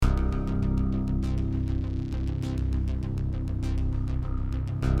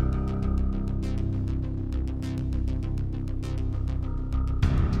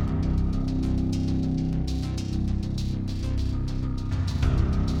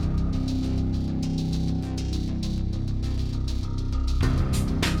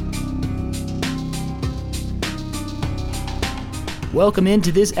Welcome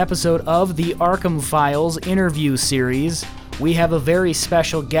into this episode of the Arkham Files interview series. We have a very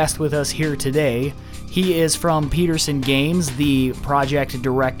special guest with us here today. He is from Petersen Games, the project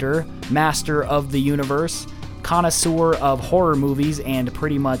director, master of the universe, connoisseur of horror movies and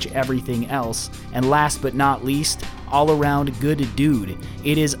pretty much everything else, and last but not least, all-around good dude.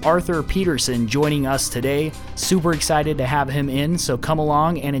 It is Arthur Petersen joining us today. Super excited to have him in, so come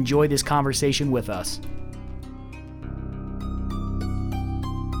along and enjoy this conversation with us.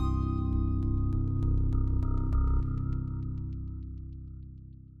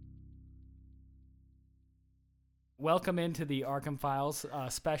 Welcome into the Arkham Files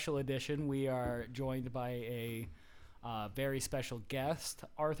special edition. We are joined by a very special guest,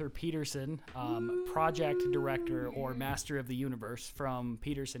 Arthur Petersen, project director or master of the universe from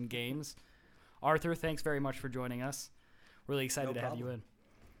Petersen Games. Arthur, thanks very much for joining us. Really excited to have you in.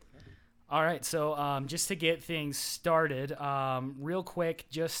 All right, so just to get things started, real quick,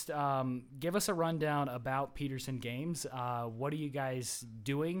 just give us a rundown about Petersen Games. What are you guys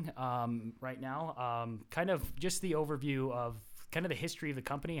doing right now? Kind of just the overview of kind of the history of the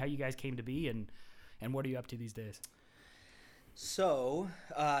company, how you guys came to be, and what are you up to these days? So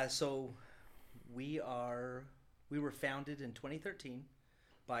we were founded in 2013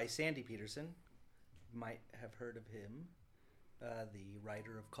 by Sandy Petersen. You might have heard of him. The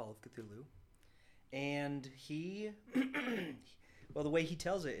writer of Call of Cthulhu. And he, well, the way he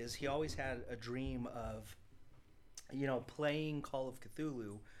tells it is he always had a dream of, playing Call of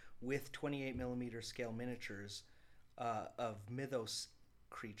Cthulhu with 28 millimeter scale miniatures of mythos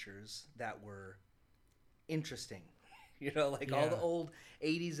creatures that were interesting. All the old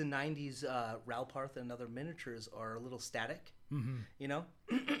 80s and 90s Ralparth and other miniatures are a little static,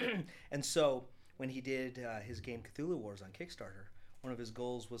 And so when he did his game Cthulhu Wars on Kickstarter, one of his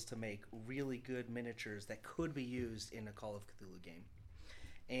goals was to make really good miniatures that could be used in a Call of Cthulhu game.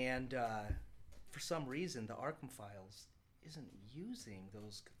 And for some reason, the Arkham Files isn't using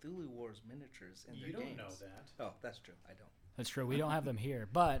those Cthulhu Wars miniatures in their games. You don't know that. Oh, that's true. I don't. That's true. We don't have them here.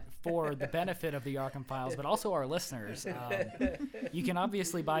 But for the benefit of the Arkham Files, but also our listeners, you can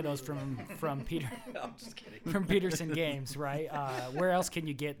obviously buy those from Peter. I'm just kidding. From Petersen Games, right? Where else can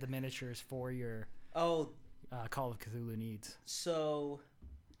you get the miniatures for your Call of Cthulhu needs? So,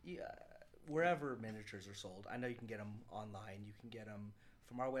 wherever miniatures are sold, I know you can get them online. You can get them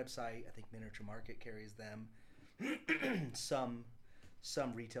from our website. I think Miniature Market carries them. Some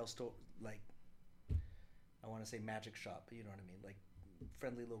retail store, like, I want to say Magic Shop, but you know what I mean, like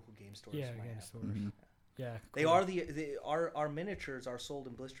friendly local game stores. Yeah, game stores. Mm-hmm. Yeah, cool. They are our miniatures are sold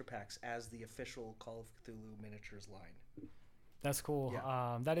in blister packs as the official Call of Cthulhu miniatures line. That's cool.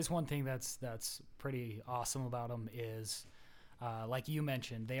 Yeah. That is one thing that's pretty awesome about them is, like you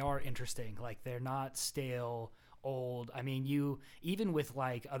mentioned, they are interesting. Like they're not stale, old. I mean, even with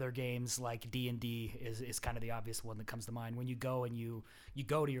like other games like D&D is kind of the obvious one that comes to mind. When you go and you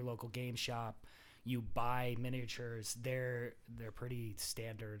go to your local game shop, you buy miniatures, they're pretty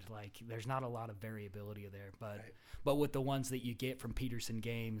standard. Like there's not a lot of variability there, but with the ones that you get from Petersen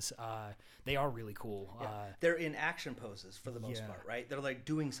Games, they are really cool. Yeah. They're in action poses for the most part, right? They're like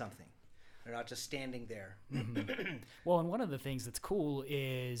doing something. They're not just standing there. Mm-hmm. Well, and one of the things that's cool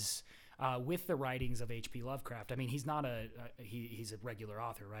is with the writings of H.P. Lovecraft. I mean, he's not he's a regular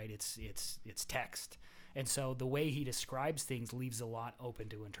author, right? It's text. And so the way he describes things leaves a lot open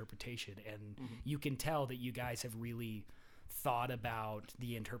to interpretation. And you can tell that you guys have really thought about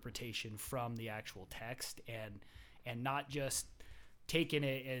the interpretation from the actual text and not just taken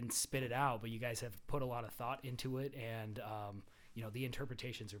it and spit it out, but you guys have put a lot of thought into it. And, the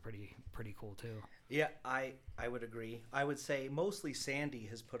interpretations are pretty cool too. Yeah, I would agree. I would say mostly Sandy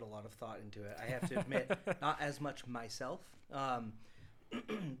has put a lot of thought into it. I have to admit, not as much myself.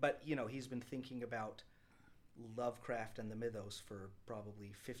 But, he's been thinking about Lovecraft and the mythos for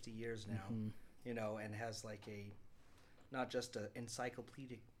probably 50 years now, and has like not just an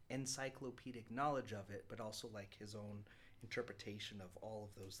encyclopedic knowledge of it, but also like his own interpretation of all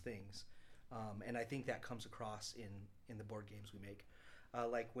of those things. And I think that comes across in the board games we make.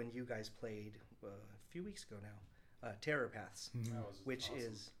 Like when you guys played a few weeks ago now, Terror Paths, which awesome.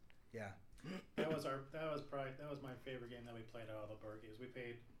 Is, yeah. That was my favorite game that we played out of the board games.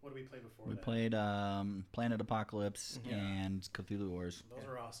 What did we play before that? We played Planet Apocalypse and Cthulhu Wars. Those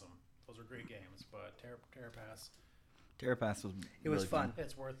are awesome. Those are great games. But Terror Pass was really fun.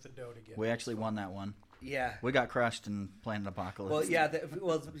 It's worth the dough to get. We actually won that one. Yeah. We got crushed in Planet Apocalypse. Well,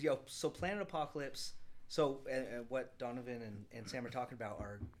 yeah. So Planet Apocalypse. So what Donovan and Sam are talking about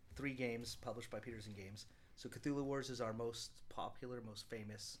are 3 games published by Petersen Games. So Cthulhu Wars is our most popular, most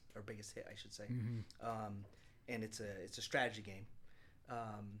famous, or biggest hit, I should say. Mm-hmm. And it's a strategy game.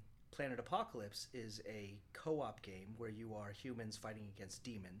 Planet Apocalypse is a co-op game where you are humans fighting against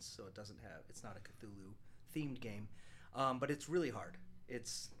demons, so it's not a Cthulhu themed game, but it's really hard.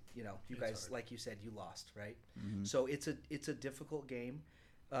 It's you guys hard. Like you said, you lost, right? Mm-hmm. So it's a difficult game.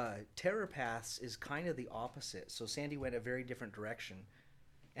 Terror Paths is kind of the opposite. So Sandy went a very different direction,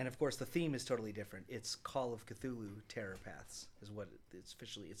 and of course the theme is totally different. It's Call of Cthulhu Terror Paths is what it's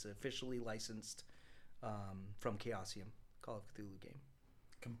officially. It's officially licensed from Chaosium. Call of Cthulhu game.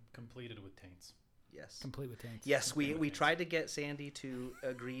 Completed with taints. Yes. Complete with taints. Yes, we tried to get Sandy to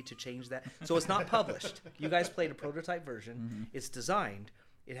agree to change that. So it's not published. You guys played a prototype version. Mm-hmm. It's designed.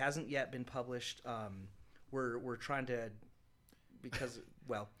 It hasn't yet been published. We're trying to,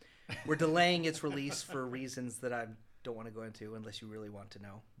 we're delaying its release for reasons that I don't want to go into unless you really want to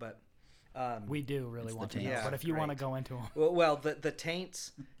know. But we do really want to know. Yeah, but if you want to go into them. Well, the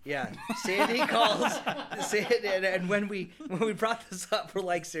taints, yeah. Sandy calls, and when we brought this up, we're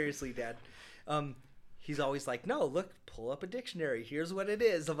like, seriously, Dad. He's always like, no, look, pull up a dictionary. Here's what it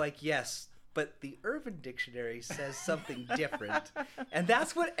is. I'm like, yes, but the Urban Dictionary says something different, and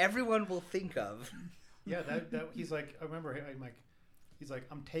that's what everyone will think of. Yeah, that he's like, I remember, he's like,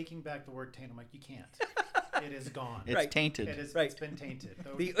 I'm taking back the word taint. I'm like, you can't. It is gone. It's tainted. It is, right. It's been tainted.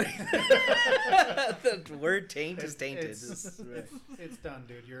 The word taint is tainted. It's done,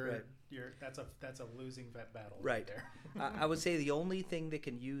 dude. That's a losing battle. Right there. I would say the only thing that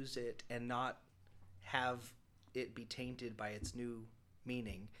can use it and not have it be tainted by its new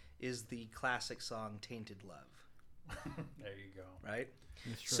meaning is the classic song "Tainted Love." There you go. Right.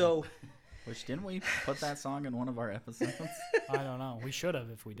 So. Which, didn't we put that song in one of our episodes? I don't know. We should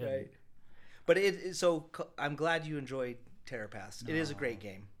have if we didn't. Right. But so I'm glad you enjoyed Terror Pass. It is a great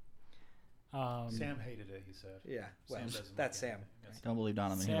game. Sam hated it, he said. Yeah, well, that's Sam. Don't believe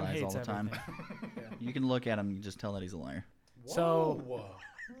Donovan. He lies all the time. Yeah. You can look at him and just tell that he's a liar. Whoa!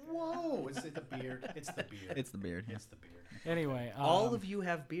 Is it the beard? It's the beard. It's the beard. It's the beard. Anyway, all of you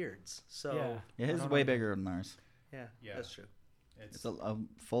have beards, so yeah, his is way bigger than ours. Yeah, that's true. It's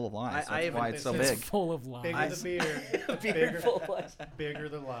full of lies. That's why it's so it's big. Full of lies. Bigger the beard. Beard full of lies. Bigger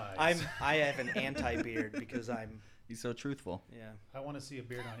the lies. I have an anti-beard because He's so truthful. Yeah. I want to see a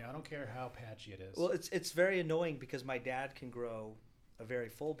beard on you. I don't care how patchy it is. Well, it's very annoying because my dad can grow a very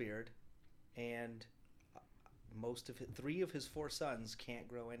full beard, and three of his 4 sons can't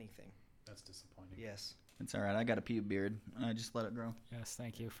grow anything. That's disappointing. Yes. It's all right. I got a pube beard, and I just let it grow. Yes,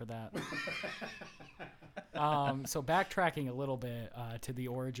 thank you for that. So backtracking a little bit to the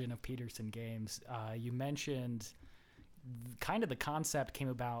origin of Petersen Games, you mentioned kind of the concept came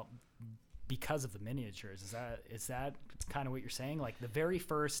about because of the miniatures. Is that kind of what you're saying? Like the very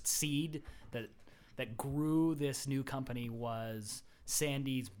first seed that grew this new company was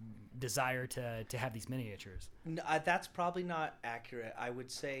Sandy's desire to have these miniatures. No, that's probably not accurate. I would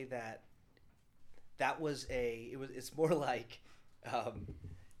say that was it's more like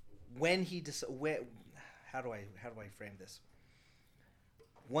when he how do I frame this?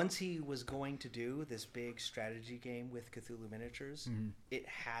 Once he was going to do this big strategy game with Cthulhu miniatures, it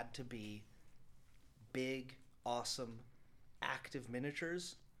had to be big, awesome, active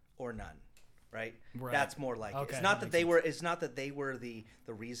miniatures or none, right? That's more like it. It's not that they were the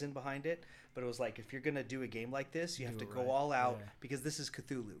reason behind it, but it was like if you're gonna do a game like this, you have to go all out because this is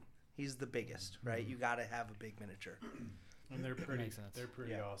Cthulhu. He's the biggest, right? You got to have a big miniature. And they're pretty. They're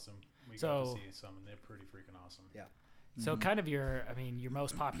pretty awesome. We got to see some, and they're pretty freaking awesome. Yeah. So kind of your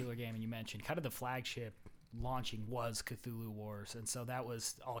most popular game, and you mentioned kind of the flagship launching was Cthulhu Wars, and so that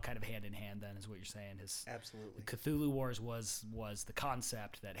was all kind of hand in hand. Then is what you're saying? Absolutely. Cthulhu Wars was the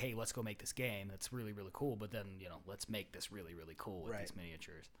concept that hey, let's go make this game that's really really cool, but then let's make this really really cool with these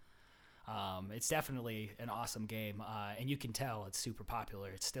miniatures. It's definitely an awesome game, and you can tell it's super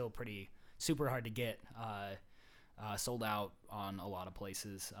popular. It's still super hard to get. Sold out on a lot of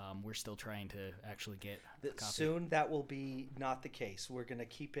places. We're still trying to actually get a copy. Soon that will be not the case. We're going to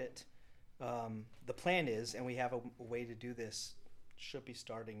keep it. The plan is, and we have a way to do this, should be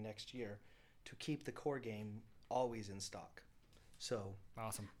starting next year, to keep the core game always in stock. So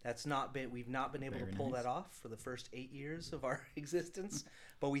awesome. We've not been able to pull that off for the first 8 years of our existence,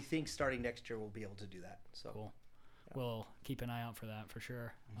 but we think starting next year we'll be able to do that. So cool. We'll keep an eye out for that for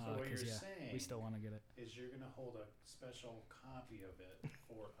sure. So what you're saying we still want to get it. Is you're going to hold a special copy of it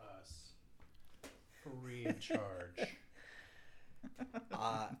for us free of charge.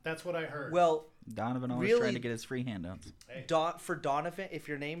 That's what I heard. Well, Donovan always trying to get his free handouts. Hey. For Donovan, if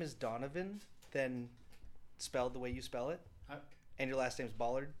your name is Donovan, then spelled the way you spell it, and your last name is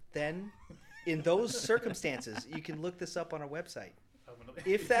Ballard, then in those circumstances, you can look this up on our website.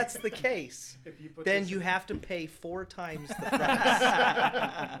 if that's the case, then you have to pay 4 times the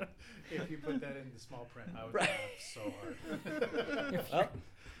price. If you put that in the small print, I would Right. laugh so hard. Well,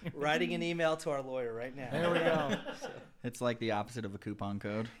 writing an email to our lawyer right now. There we go. It's like the opposite of a coupon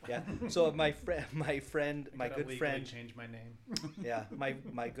code. Yeah. So my good Legally friend, change my name. yeah,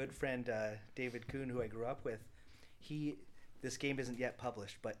 my good friend David Kuhn, who I grew up with, this game isn't yet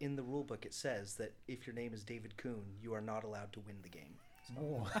published, but in the rule book it says that if your name is David Kuhn, you are not allowed to win the game.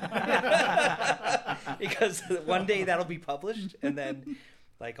 Oh. Because one day that'll be published, and then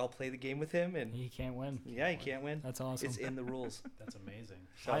like I'll play the game with him, and He can't win. yeah, he can't win. That's awesome. It's in the rules. That's amazing.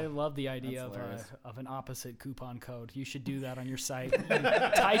 So, I love the idea That's hilarious. of an opposite coupon code. You should do that on your site.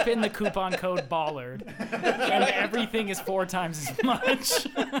 Type in the coupon code Ballard, and everything is 4 times as much.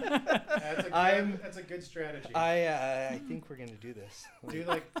 That's a good strategy. I think we're gonna do this. Do you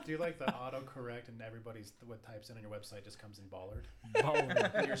like the autocorrect and everybody's what types in on your website just comes in Ballard?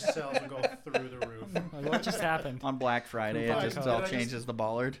 Ballard. And your sales will go through the roof. Like, what just happened? On Black Friday, Coupon it just code. all Did I just- changes the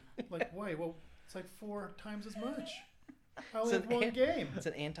Ballard. Like, wait, well, it's like 4 times as much. I It's only have an one an- game. It's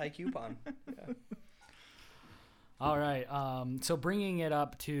an anti-coupon. Yeah. All right. So bringing it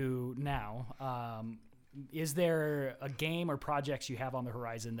up to now, is there a game or projects you have on the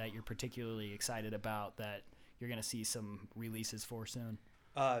horizon that you're particularly excited about that you're going to see some releases for soon?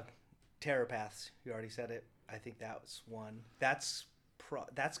 Terror Paths. You already said it. I think that was one. That's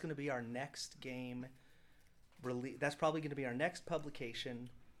going to be our next game. That's probably going to be our next publication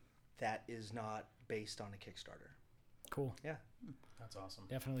that is not based on a Kickstarter. Cool. Yeah. That's awesome.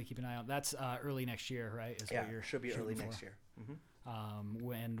 Definitely keep an eye out. That's early next year, right? Is Yeah. what you're Should be shooting early for. next year. Mm-hmm.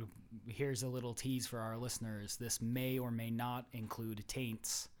 When here's a little tease for our listeners. This may or may not include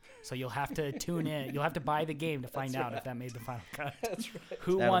taints, so you'll have to tune in. You'll have to buy the game to find out if that made the final cut. That's right.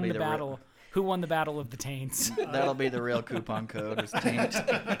 Who That'll won be the the battle? Who won the battle of the taints? That'll be the real coupon code. Is taint.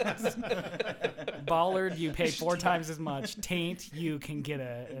 Ballard, you pay 4 times as much. Taint, you can get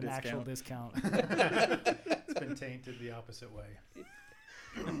an actual discount. It's been tainted the opposite way.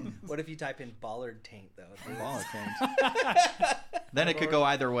 What if you type in Ballard Taint though? Ballard taint. Then it could go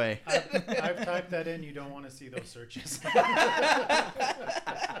either way. I've typed that in. You don't want to see those searches.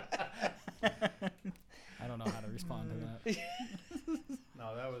 I don't know how to respond to that.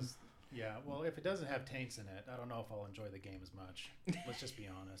 No, that was, yeah. Well, if it doesn't have taints in it, I don't know if I'll enjoy the game as much. Let's just be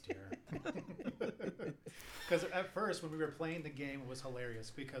honest here. Because at first, when we were playing the game, it was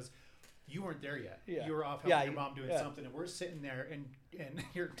hilarious because you weren't there yet. Yeah. You were off helping Yeah, your mom doing yeah. something, and we're sitting there, and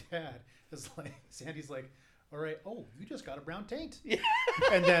your dad is like, Sandy's like, all right, oh, you just got a brown taint. Yeah.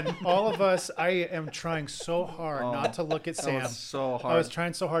 And then all of us, I am trying so hard not to look at That Sam. was so I was hard.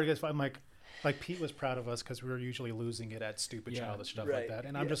 trying so hard to get. I'm like Pete was proud of us because we were usually losing it at stupid Yeah. childish stuff Right. like that.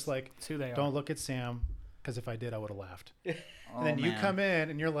 And I'm just like, It's who they don't are. look at Sam because if I did, I would have laughed. Oh, And then you man. come in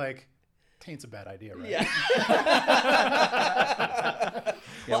and you're like, taint's a bad idea, right? Yeah.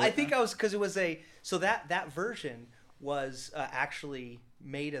 Well, I think because it was that version was actually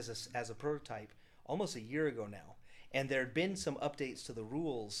made as a prototype almost a year ago now, and there had been some updates to the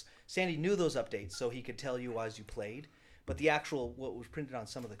rules. Sandy knew those updates, so he could tell you as you played. But the actual what was printed on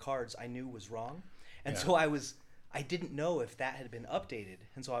some of the cards, I knew was wrong, and Yeah. so I didn't know if that had been updated,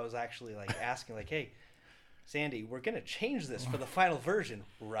 and so I was actually like asking like, hey. Sandy, we're going to change this for the final version,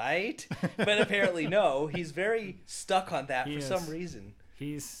 right? But apparently no. He's very stuck on that He for is. some reason.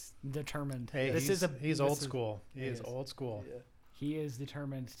 He's determined. Hey, this he's, is he's old school. He is is. old school. Yeah. He is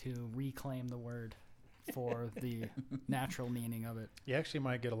determined to reclaim the word for the natural meaning of it. You actually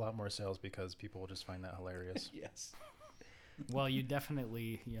might get a lot more sales because people will just find that hilarious. Yes. Well, you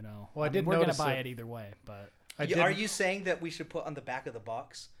definitely, Well, I did we're gonna notice buy it. it either way, but Are you saying that we should put on the back of the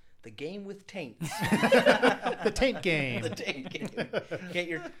box the game with taints? the taint game? The taint game. Get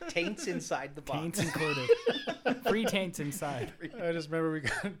your taints inside the box. taints included. Free taints inside. I just remember we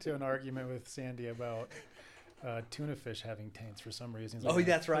got into an argument with Sandy about tuna fish having taints for some reason. He's Oh,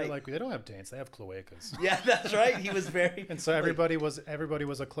 that's right. Like they don't have taints; they have cloacas. Yeah, that's right. He was very. And so everybody was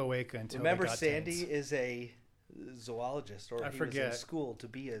a cloaca until Remember, they got Sandy taints. is a zoologist, or I he forget. was in school to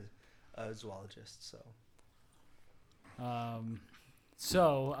be a zoologist. So.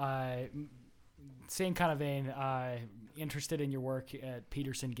 Same kind of vein. Interested in your work at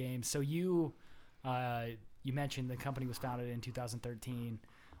Petersen Games. So you mentioned the company was founded in 2013.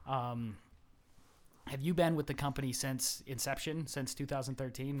 Have you been with the company since inception, since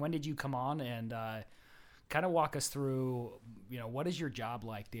 2013? When did you come on? And kind of walk us through, what is your job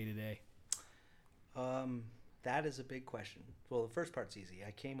like day to day? That is a big question. Well, the first part's easy.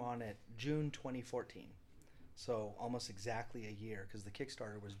 I came on at June 2014. So almost exactly a year, because the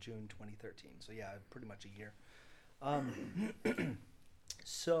Kickstarter was June 2013. So yeah, pretty much a year.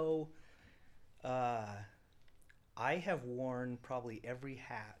 So, I have worn probably every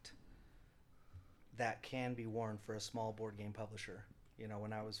hat that can be worn for a small board game publisher. You know,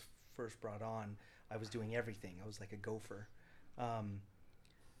 when I was first brought on, I was doing everything. I was like a gopher. Um,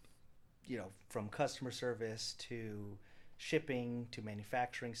 you know, from customer service to shipping to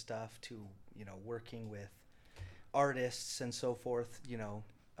manufacturing stuff to, you know, working with artists and so forth, you know.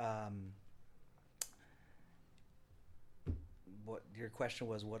 What your question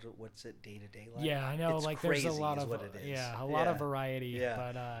was, what's it day to day like? Yeah, I know. It's like crazy there's a lot is of what it is. yeah, a lot of variety. Yeah.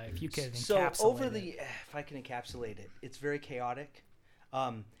 But if you could So encapsulate over it. if I can encapsulate it, it's very chaotic.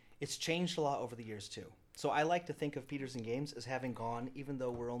 It's changed a lot over the years too. So I like to think of Petersen Games as having gone, even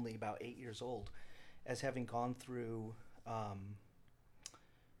though we're only about 8 years old, as having gone through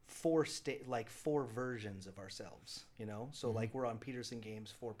four versions of ourselves. You know, so like we're on Petersen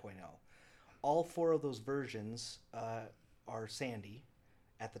Games 4.0. All four of those versions are Sandy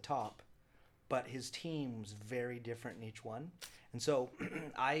at the top, but his team's very different in each one. And so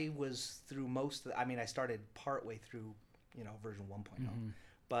I was through I started partway through, you know, version 1.0.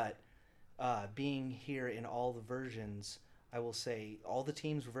 But being here in all the versions, I will say all the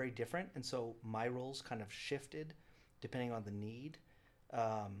teams were very different. And so my roles kind of shifted depending on the need.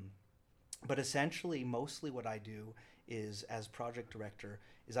 But essentially, mostly what I do is, as project director,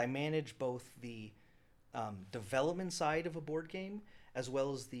 is I manage both the development side of a board game as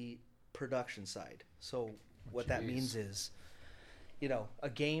well as the production side. So what that means is, you know, a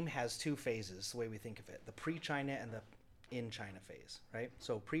game has two phases, the way we think of it: the pre-China and the in-China phase, right?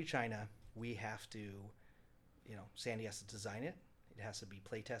 So pre-China, we have to, you know, Sandy has to design it. It has to be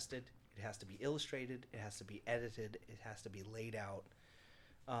play tested. It has to be illustrated. It has to be edited. It has to be laid out,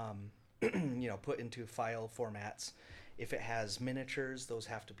 you know, put into file formats. If it has miniatures, those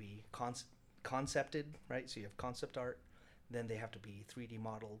have to be concepted, right? So you have concept art. Then they have to be 3D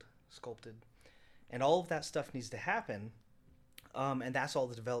modeled, sculpted. And all of that stuff needs to happen. And that's all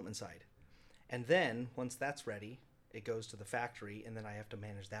the development side. And then once that's ready, it goes to the factory, and then I have to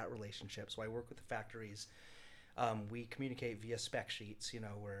manage that relationship. So I work with the factories. We communicate via spec sheets, you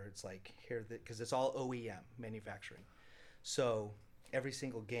know, where it's like here, because it's all OEM manufacturing. So every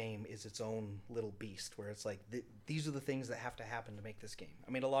single game is its own little beast, where it's like these are the things that have to happen to make this game.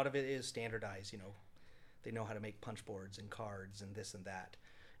 I mean, a lot of it is standardized. You know, they know how to make punch boards and cards and this and that,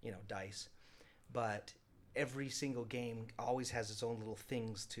 you know, dice. But every single game always has its own little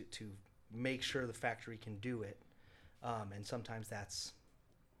things to make sure the factory can do it. And sometimes that's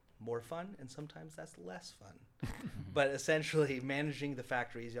more fun, and sometimes that's less fun. But essentially, managing the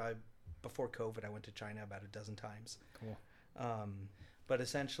factories. You know, before COVID, I went to China about a dozen times. Cool. But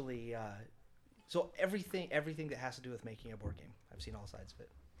essentially, so everything that has to do with making a board game, I've seen all sides of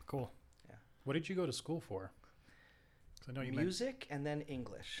it. Cool. Yeah. What did you go to school for? 'Cause I know you music and then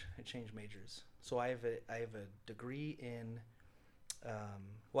English. I changed majors. So I have a degree in.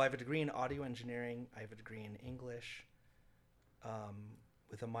 I have a degree in audio engineering. I have a degree in English,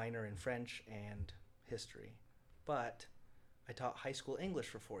 with a minor in French and history. But I taught high school English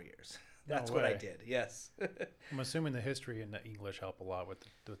for 4 years. That's what I did. Yes. I'm assuming the history and the English help a lot with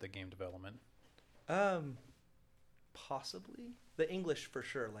the game development. Possibly the English for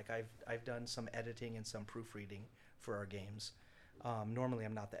sure. Like I've done some editing and some proofreading for our games. Normally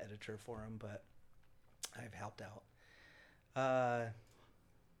I'm not the editor for them, but I've helped out.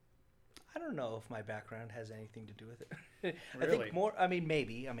 I don't know if my background has anything to do with it. I Really? think more. I mean,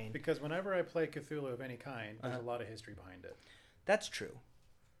 maybe. I mean, Because whenever I play Cthulhu of any kind, there's a lot of history behind it. that's true.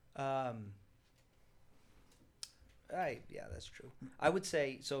 Yeah, that's true. I would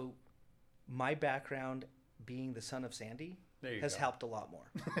say so. My background, being the son of Sandy, There you has go. helped a lot more.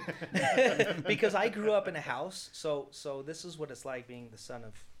 Because I grew up in a house. So this is what it's like being the son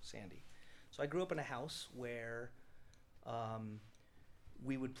of Sandy. So I grew up in a house where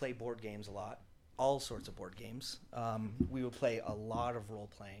we would play board games a lot, all sorts of board games. We would play a lot of role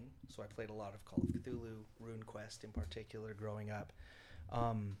playing. So I played a lot of Call of Cthulhu, RuneQuest in particular, growing up.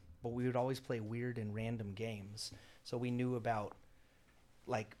 But we would always play weird and random games. So we knew about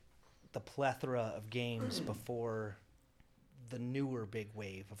like the plethora of games before the newer big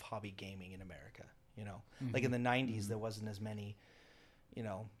wave of hobby gaming in America. You know, like in the 90s, there wasn't as many, you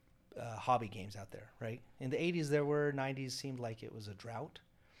know, hobby games out there, right? In the 80s, there were. 90s seemed like it was a drought.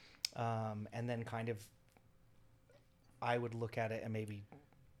 And then kind of, I would look at it, and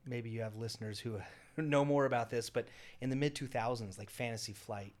maybe you have listeners who know more about this, but in the mid 2000s, like Fantasy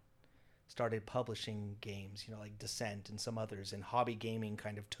Flight started publishing games, you know, like Descent and some others, and hobby gaming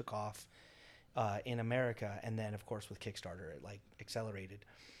kind of took off in America. And then, of course, with Kickstarter, it like accelerated.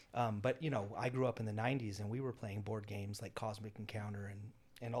 But, you know, I grew up in the 90s, and we were playing board games like Cosmic Encounter and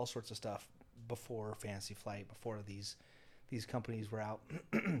and all sorts of stuff before Fantasy Flight, before these companies were out.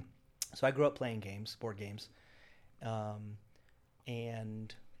 So I grew up playing games, board games,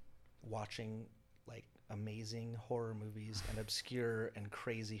 and watching like amazing horror movies and obscure and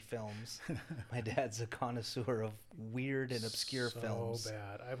crazy films. My dad's a connoisseur of weird and obscure films. So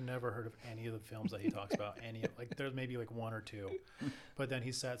bad. I've never heard of any of the films that he talks about. Like there's maybe like one or two, but then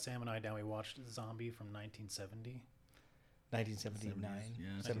he sat Sam and I down. We watched Zombie from 1970. 1979.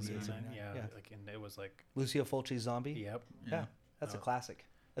 Yeah, 78, 79, 79. yeah, like, and it was like, Lucio Fulci's Zombie. yep, Yeah, that's a classic.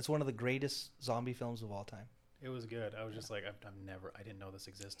 That's one of the greatest zombie films of all time. it was good. I was just like, I didn't know this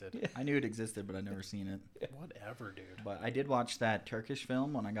existed. I knew it existed, but I'd never seen it. Whatever, dude. But I did watch that Turkish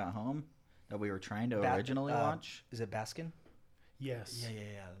film when I got home that we were trying to originally watch. Is it Baskin? Yes. Yeah.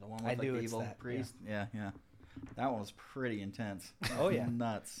 The one with I like, knew the it's evil that, priest. Yeah. That one was pretty intense. Oh, yeah.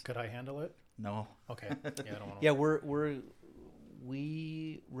 Nuts. Could I handle it? No. Okay. Yeah, I don't want to. Yeah,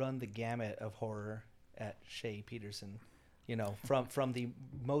 we run the gamut of horror at Shea Petersen. You know, from the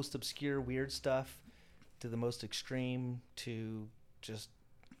most obscure weird stuff to the most extreme to just,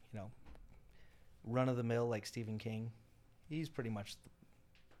 you know, run of the mill like Stephen King. He's pretty much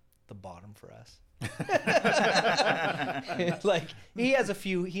the bottom for us. Like he has a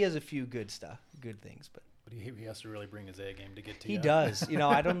few good things, but he has to really bring his A game to get to he you. does. You know,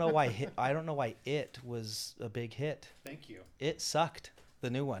 I don't know why It was a big hit. Thank you. It sucked, the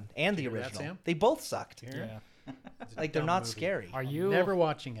new one and the Did you hear that, original. Sam? They both sucked. Here? Yeah. It's a Like they're dumb not movie. scary. Are you Never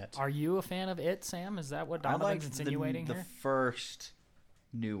watching it. Are you a fan of It, Sam? Is that what I Donovan's liked insinuating the here? first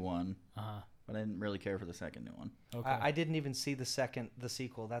new one, Uh-huh. but I didn't really care for the second new one. Okay. I didn't even see the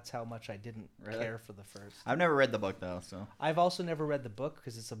sequel. That's how much I didn't Really? care for the first. I've never read the book though, so I've also never read the book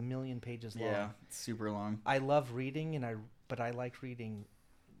because it's 1,000,000 pages long. yeah, it's super long. I love reading, but I like reading,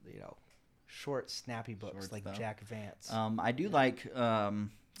 you know, short, snappy books Short like stuff. Jack Vance. I do like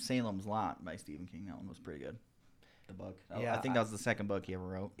Salem's Lot by Stephen King. That one was pretty good. The book. Yeah, I think that was the second book he ever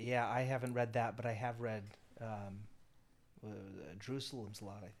wrote. Yeah, I haven't read that, but I have read Jerusalem's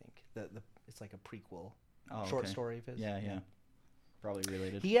Lot. I think it's like a prequel short okay. story of his. Yeah. Probably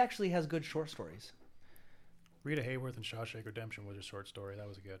related. He actually has good short stories. Rita Hayworth and Shawshank Redemption was a short story. That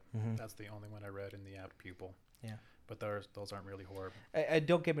was good. Mhm. That's the only one I read in the apt pupil. Yeah. But those aren't really horror. I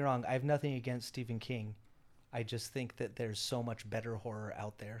don't get me wrong. I have nothing against Stephen King. I just think that there's so much better horror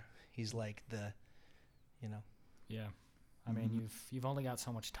out there. He's like you know. Yeah, I mean, you've only got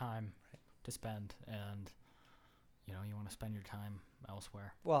so much time to spend, and you know you want to spend your time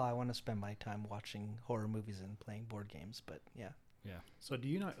elsewhere. Well, I want to spend my time watching horror movies and playing board games, but yeah. So do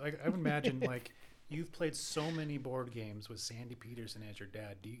you not like? I would imagine like you've played so many board games with Sandy Petersen as your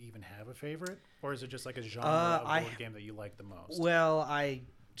dad. Do you even have a favorite, or is it just like a genre of board game that you like the most? Well,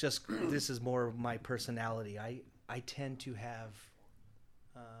 this is more of my personality. I tend to have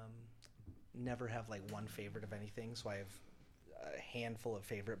never have like one favorite of anything. So I have a handful of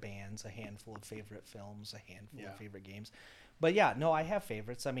favorite bands, a handful of favorite films, a handful of favorite games. But yeah, no, I have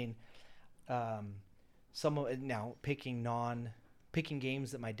favorites. I mean, picking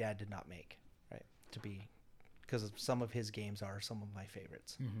games that my dad did not make, right? Because some of his games are some of my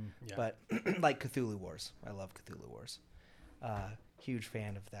favorites. Mm-hmm. Yeah. But like Cthulhu Wars, I love Cthulhu Wars. Huge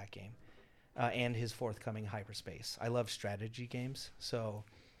fan of that game, and his forthcoming Hyperspace. I love strategy games, so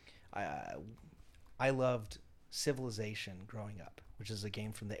I loved Civilization growing up, which is a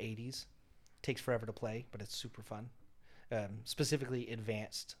game from the 80s. Takes forever to play, but it's super fun. Specifically,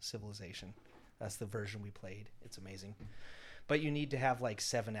 Advanced Civilization. That's the version we played. It's amazing, but you need to have like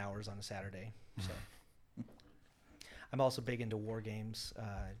 7 hours on a Saturday. So I'm also big into war games.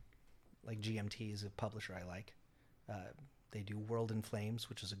 Like GMT is a publisher I like. They do World in Flames,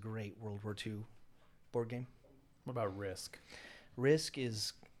 which is a great World War II board game. What about Risk? Risk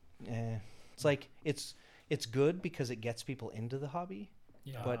is, it's like it's good because it gets people into the hobby,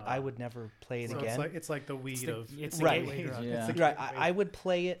 Yeah, but I would never play it So again. it's like the weed of it's the Right. gateway drug. Yeah. It's the Right, gateway. I would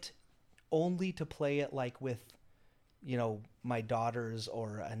play it only to play it like with, you know, my daughters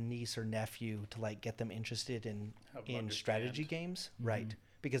or a niece or nephew to like get them interested in Help them strategy understand. games, right?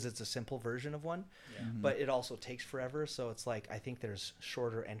 Because it's a simple version of one. Yeah. But it also takes forever, so it's like I think there's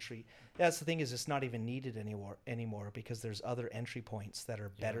shorter entry. That's the thing, is it's not even needed anymore because there's other entry points that are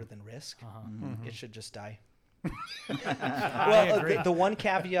better than Risk. Uh-huh. It should just die. I Well, agree. the one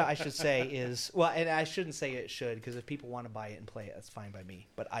caveat I should say is, well, and I shouldn't say it should, because if people want to buy it and play it, that's fine by me,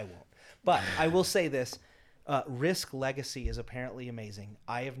 but I won't. But I will say this, Risk Legacy is apparently amazing.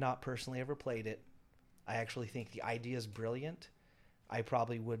 I have not personally ever played it. I actually think the idea is brilliant. I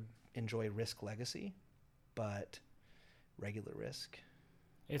probably would enjoy Risk Legacy, but regular Risk,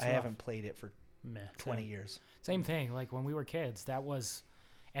 It's I rough. haven't played it for Meh. 20 years. Same thing. Like when we were kids, that was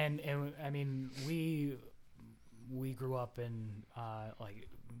And I mean, we grew up in like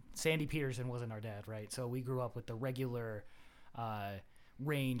Sandy Petersen wasn't our dad, right? So we grew up with the regular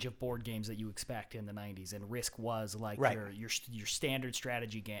range of board games that you expect in the 90s, and Risk was like Right. your standard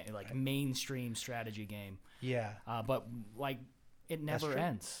strategy game, like mainstream strategy game. Yeah. But like it never true.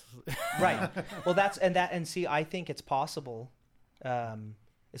 ends. Right. Well, and see, I think it's possible.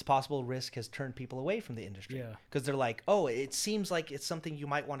 It's possible Risk has turned people away from the industry. Yeah. Because they're like, oh, it seems like it's something you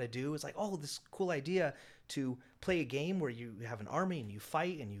might want to do. It's like, oh, this cool idea to play a game where you have an army and you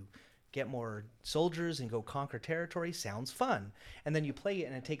fight and you get more soldiers and go conquer territory. Sounds fun. And then you play it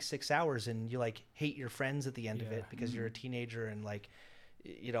and it takes 6 hours and you like hate your friends at the end of Yeah. it because you're a teenager and like,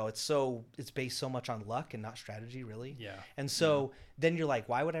 it's based so much on luck and not strategy, really. Yeah. And so then you're like,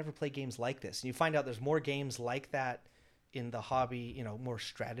 why would I ever play games like this? And you find out there's more games like that in the hobby, more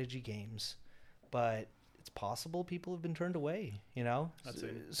strategy games. But it's possible people have been turned away, That's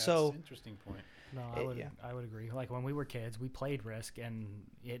an interesting point. No, Yeah. I would agree. Like when we were kids, we played Risk and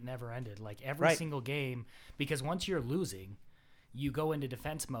it never ended. Like every Right. single game, because once you're losing, you go into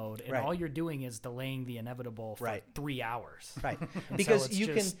defense mode and Right. all you're doing is delaying the inevitable for Right. 3 hours. Right. And Because so it's you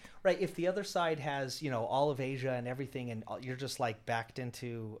just- can, right, if the other side has, all of Asia and everything and you're just like backed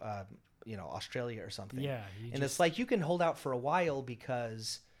into, Australia or something. Yeah. And it's like you can hold out for a while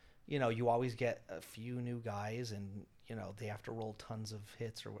because, you always get a few new guys and, they have to roll tons of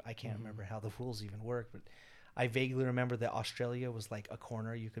hits or I can't remember how the rules even work, but I vaguely remember that Australia was like a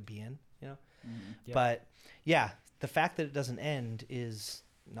corner you could be in, Yeah. But yeah, the fact that it doesn't end is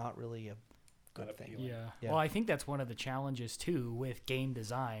not really a good Not thing. appealing. Yeah. Yeah. Well, I think that's one of the challenges too with game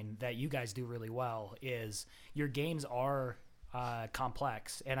design that you guys do really well is your games are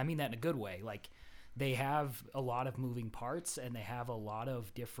complex, and I mean that in a good way. Like they have a lot of moving parts and they have a lot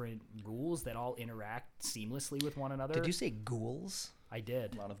of different rules that all interact seamlessly with one another. Did you say ghouls? I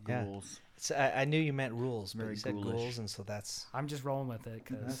did. A lot of Yeah. ghouls. So I knew you meant rules, but Very you said ghoulish. ghouls, and so that's I'm just rolling with it that's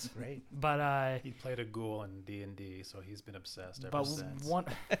because. great. But He played a ghoul in D&D, so he's been obsessed ever but since.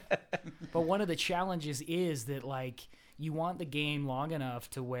 one of the challenges is that like you want the game long enough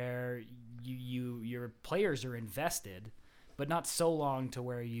to where your players are invested, but not so long to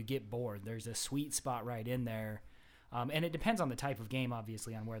where you get bored. There's a sweet spot right in there, and it depends on the type of game,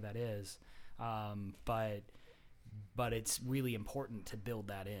 obviously, on where that is. But it's really important to build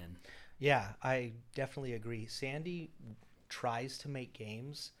that in. Yeah, I definitely agree. Sandy tries to make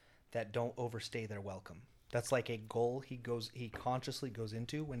games that don't overstay their welcome. That's like a goal he consciously goes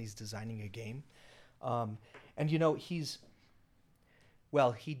into when he's designing a game. And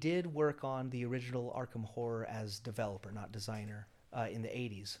he did work on the original Arkham Horror as developer, not designer, in the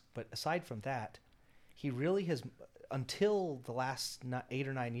 80s. But aside from that, he really has, until the last 8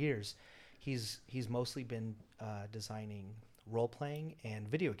 or 9 years, he's mostly been designing role-playing and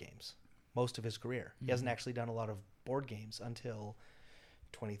video games most of his career. He hasn't actually done a lot of board games until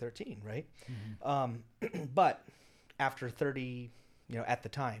 2013, right? But after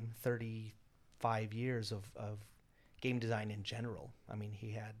 35 years of game design in general, I mean,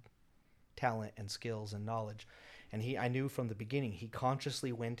 he had talent and skills and knowledge. And I knew from the beginning, he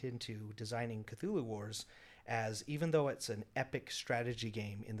consciously went into designing Cthulhu Wars as, even though it's an epic strategy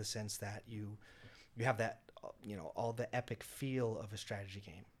game in the sense that you have that, all the epic feel of a strategy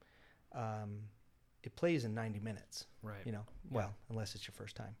game. It plays in 90 minutes, Right. well, unless it's your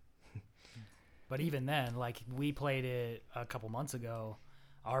first time. But even then, like we played it a couple months ago,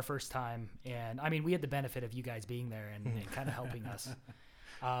 our first time, and I mean we had the benefit of you guys being there and kind of helping us.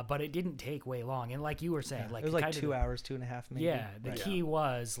 But it didn't take way long, and like you were saying, like it was like kind of 2 hours, 2.5 maybe. Yeah, the Right. key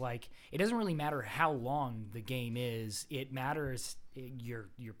was like it doesn't really matter how long the game is. It matters your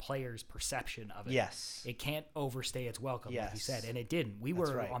player's perception of it. Yes. It can't overstay its welcome, like you Yes. said, and it didn't. We That's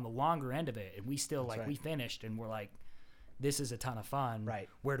were right. on the longer end of it, and we still That's like right. we finished, and we're like, this is a ton of fun. Right.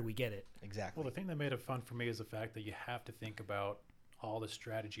 Where do we get it? Exactly. Well, the thing that made it fun for me is the fact that you have to think about all the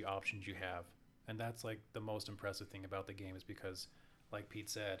strategy options you have. And that's like the most impressive thing about the game is because, like Pete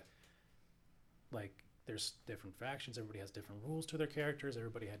said, like there's different factions. Everybody has different rules to their characters.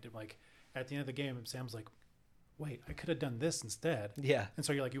 Everybody had different, like at the end of the game, Sam's like, wait, I could have done this instead. Yeah. And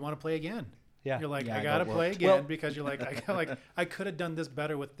so you're like, you want to play again? Yeah. You're like, Yeah, I gotta that play worked. again Well- because you're like, I could have done this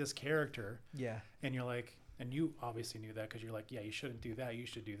better with this character. Yeah. And you're like, and you obviously knew that because you're like, yeah, you shouldn't do that. You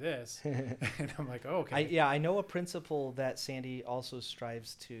should do this. And I'm like, oh, okay. I know a principle that Sandy also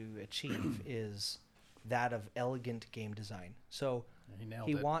strives to achieve is that of elegant game design. So He nailed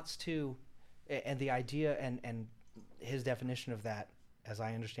he it. wants to, and the idea and his definition of that, as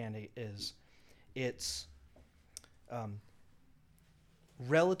I understand it, is it's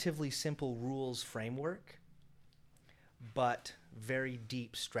relatively simple rules framework, but very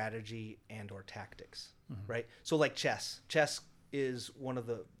deep strategy and or tactics, right? So like chess is one of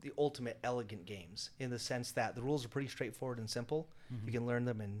the ultimate elegant games in the sense that the rules are pretty straightforward and simple. You can learn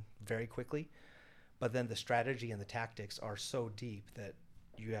them in very quickly, but then the strategy and the tactics are so deep that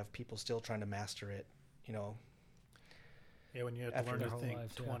you have people still trying to master it, you know. Yeah, when you have to After learn their to whole think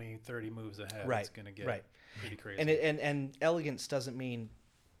lives, yeah. 20, 30 moves ahead, Right, it's going to get right. pretty crazy. And elegance doesn't mean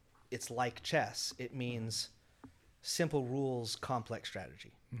it's like chess. It means simple rules, complex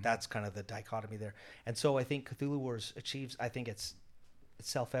strategy. That's kind of the dichotomy there. And so I think Cthulhu Wars achieves, I think it's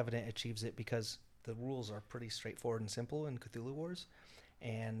self-evident, achieves it because the rules are pretty straightforward and simple in Cthulhu Wars.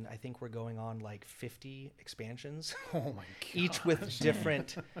 And I think we're going on like 50 expansions, Oh my god. each with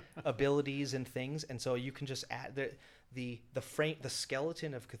different abilities and things. And so you can just add the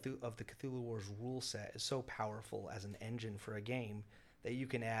skeleton of the Cthulhu Wars rule set is so powerful as an engine for a game that you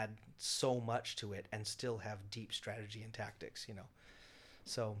can add so much to it and still have deep strategy and tactics, you know.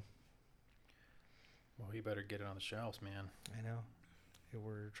 So Well, you better get it on the shelves, man. I know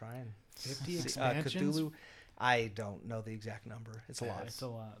we're trying. 50 expansions? Cthulhu, I don't know the exact number. It's a lot. It's a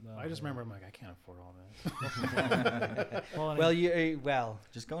lot. Though. I just remember I'm like, I can't afford all that. Well,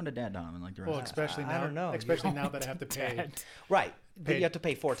 Just go into Dad Donovan like the rest Well, of us. especially I now. don't know. Especially now that I have to pay Dad. right. But Paid you have to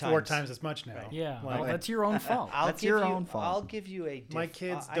pay four times. 4 times as much now. Right. Yeah, Like, well, that's your own fault. That's your own fault. I'll give you a. my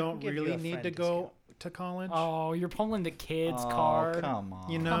kids I can don't give you really a need friend to go to college. Oh, you're pulling the kids' Oh, card. come on.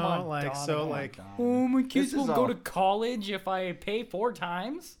 You know, Come on, like Donovan. so, like, Oh, my kids This is won't go all- to college if I pay 4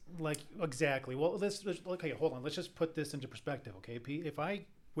 times. like exactly. Well, let's okay. Hold on. Let's just put this into perspective, okay, Pete? If I,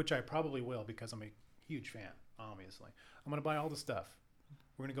 which I probably will, because I'm a huge fan. Obviously, I'm gonna buy all the stuff.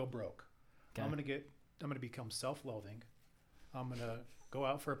 We're gonna go broke. Okay. I'm gonna become self-loathing. I'm gonna go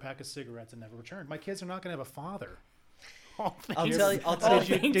out for a pack of cigarettes and never return. My kids are not gonna have a father. Oh, I'll thanks. tell you. Oh, Did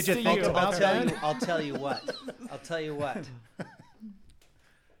you thanks to think you. about that? I'll tell you what. I'll tell you what.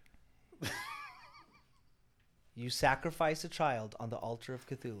 You sacrifice a child on the altar of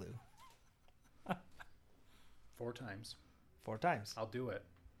Cthulhu 4 times. 4 times. I'll do it.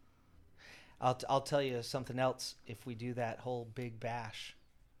 I'll tell you something else. If we do that whole big bash,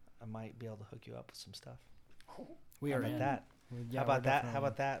 I might be able to hook you up with some stuff. We How are about in. that? Yeah, How we're about that? How definitely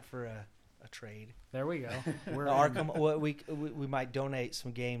about that for a trade? There we go. We're The in. Arkham. We might donate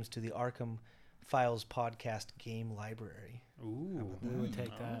some games to the Arkham Files podcast game library. Ooh. We would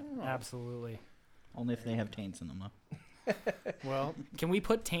take that. Oh. Absolutely. Only if they have taints in them, though. Well, Can we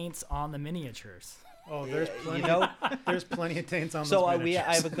put taints on the miniatures? oh, there's plenty. You know. There's plenty of taints on So those I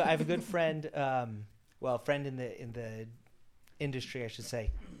miniatures. have a good friend, a friend in the industry, I should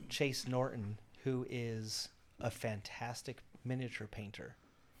say, Chase Norton, who is a fantastic miniature painter,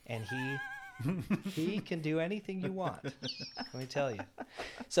 and he can do anything you want. Let me tell you.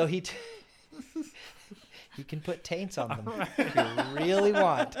 So he can put taints on them if you really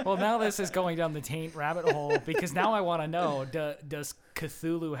want. Well, now this is going down the taint rabbit hole because now I want to know: does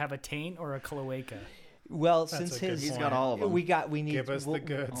Cthulhu have a taint or a cloaca? Well, That's since a good his He's point. got all of them. we need Give us the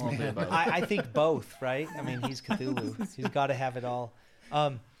goods, all of the man. above. I think both, right? I mean, he's Cthulhu. He's got to have it all.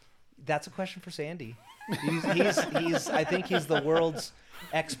 That's a question for Sandy. He's I think he's the world's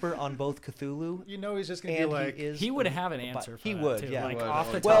expert on both Cthulhu You know, he's just gonna be and like, he is. He would have an answer. For He that, would, too. yeah. Like He would.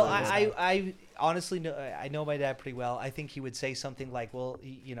 off the top Well, of his head. I honestly know I know my dad pretty well. I think he would say something like, "Well,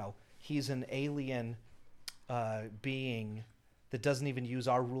 he's an alien being that doesn't even use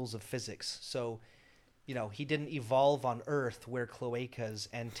our rules of physics. So, he didn't evolve on Earth where cloacas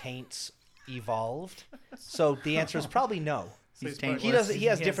and taints evolved. So the answer is probably no. So He's he's probably- He does. He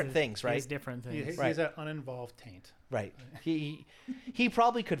has He different his- things, he has right? different he- things. Right. he's an uninvolved taint. Right. He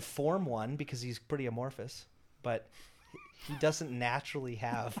probably could form one because he's pretty amorphous, but he doesn't naturally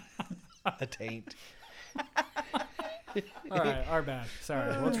have a taint. All right, our bad.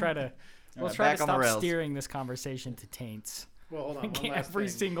 Sorry. We'll try to right, try back to on the stop rails. steering this conversation to taints. Well, hold on. One last Every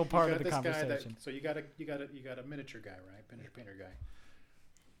thing. single You part got of the this guy conversation. so you got a miniature guy, right? Painter guy.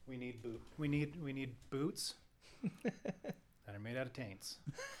 We need We need boots that are made out of taints.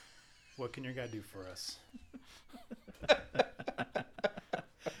 What can your guy do for us?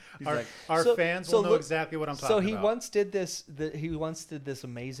 He's Our, like, our So- fans so will know look- exactly what I'm talking So about. he once did this. He once did this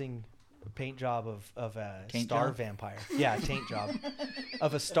amazing paint job of a Taint star job? vampire. Yeah, taint job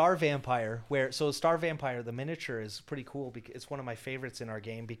of a star vampire. Where a star vampire, the miniature is pretty cool because it's one of my favorites in our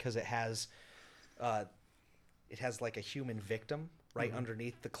game because it has like a human victim right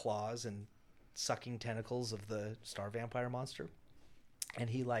underneath the claws and sucking tentacles of the star vampire monster, and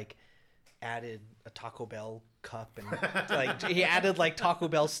he added a Taco Bell cup and he added Taco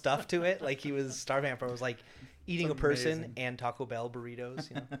Bell stuff to it. Like he was star vampire was eating It's a person amazing. and Taco Bell burritos.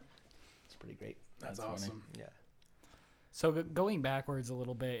 It's pretty great. That's That's funny. awesome. Yeah. So going backwards a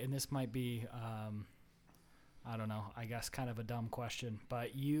little bit, and this might be, I don't know, I guess kind of a dumb question,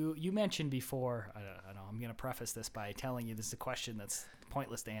 but you mentioned before, I know I'm going to preface this by telling you this is a question that's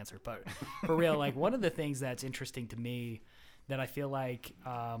pointless to answer, but for real, like one of the things that's interesting to me that I feel like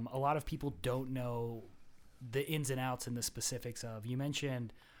a lot of people don't know the ins and outs and the specifics of, you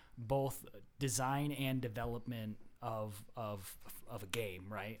mentioned both design and development of a game,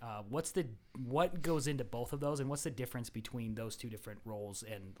 right? What goes into both of those, and what's the difference between those two different roles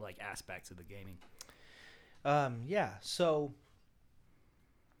and like aspects of the gaming? So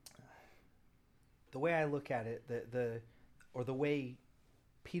the way I look at it, the way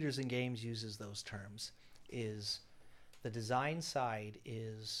Petersen Games uses those terms is the design side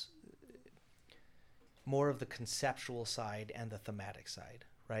is more of the conceptual side and the thematic side,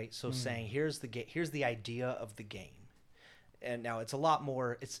 right? So saying here's the idea of the game, and now it's a lot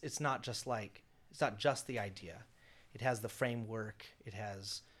more. It's not just the idea. It has the framework. It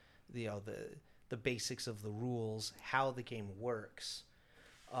has the basics of the rules, how the game works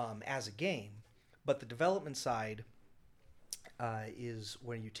as a game. But the development side is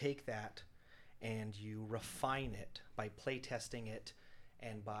where you take that and you refine it by playtesting it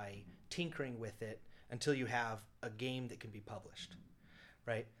and by tinkering with it until you have a game that can be published,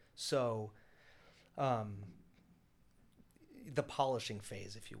 right? So the polishing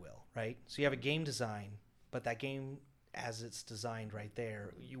phase, if you will, right? So you have a game design, but that game as it's designed right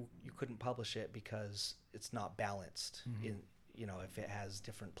there, you couldn't publish it because it's not balanced in, if it has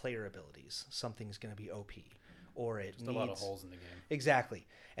different player abilities, something's going to be OP, or it Just needs a lot of holes in the game. Exactly.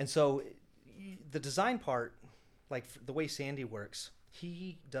 And so the design part, like the way Sandy works,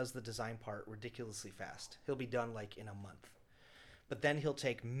 he does the design part ridiculously fast. He'll be done like in a month. But then he'll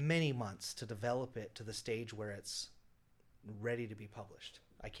take many months to develop it to the stage where it's ready to be published.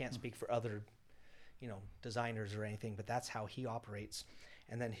 I can't speak for other designers or anything, but that's how he operates.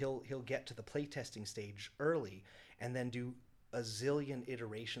 And then he'll get to the playtesting stage early and then do a zillion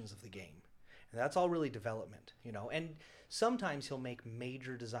iterations of the game. And that's all really development, and sometimes he'll make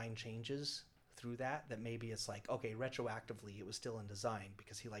major design changes through that maybe it's like, okay, retroactively it was still in design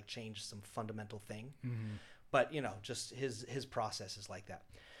because he like changed some fundamental thing. But just his process is like that.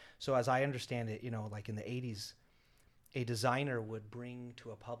 So as I understand it, like in the 80s, a designer would bring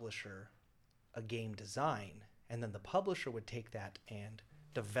to a publisher a game design, and then the publisher would take that and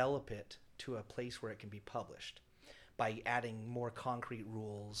develop it to a place where it can be published by adding more concrete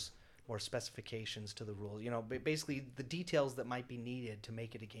rules, more specifications to the rules, basically the details that might be needed to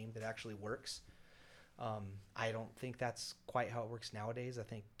make it a game that actually works. I don't think that's quite how it works nowadays. I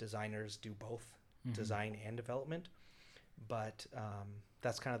think designers do both design and development, but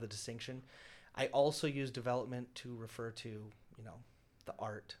that's kind of the distinction. I also use development to refer to, the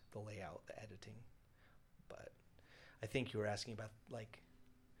art, the layout, the editing. But I think you were asking about like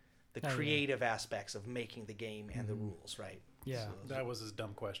the creative aspects of making the game and the rules, right? Yeah. So That was his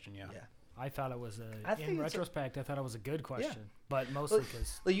dumb question, yeah. I thought it was in retrospect, I thought it was a good question, but mostly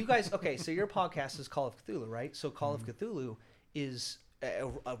because you guys, okay, so your podcast is Call of Cthulhu, right? So Call of Cthulhu is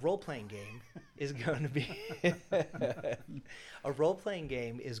a role-playing game is going to be a role-playing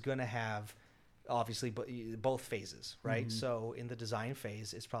game is going to have obviously both phases, right? So in the design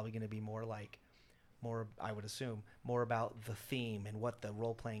phase, it's probably going to be more I would assume more about the theme and what the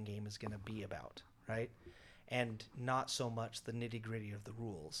role-playing game is going to be about, right? And not so much the nitty-gritty of the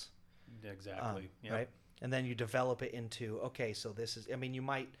rules. Exactly. Yep. Right? And then you develop it into, okay, so this is, you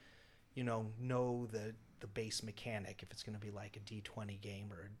might, know the base mechanic if it's going to be like a D20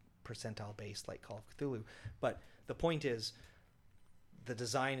 game or a percentile based like Call of Cthulhu. But the point is, the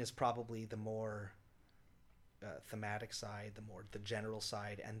design is probably the more thematic side, the general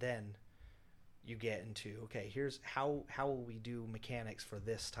side, and then you get into, okay, here's how will we do mechanics for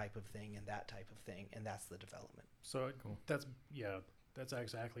this type of thing and that type of thing, and that's the development. So that's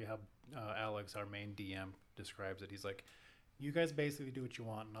exactly how Alex, our main DM, describes it. He's like, you guys basically do what you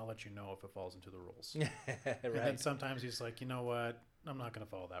want, and I'll let you know if it falls into the rules. Right. And then sometimes he's like, you know what, I'm not going to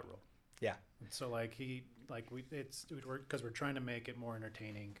follow that rule. Yeah. And so because we're trying to make it more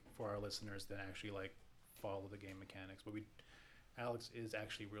entertaining for our listeners than actually like follow the game mechanics. But Alex is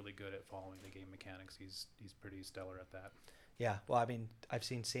actually really good at following the game mechanics. He's pretty stellar at that. Yeah, well, I've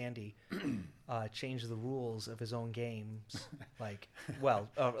seen Sandy change the rules of his own games, like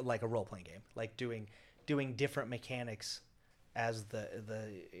a role-playing game, like doing different mechanics as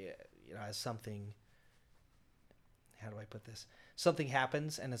as something. How do I put this? Something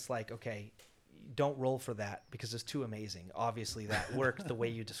happens, and it's like, okay, don't roll for that because it's too amazing. Obviously, that worked the way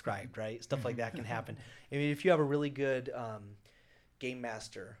you described, right? Stuff like that can happen. I mean, if you have a really good game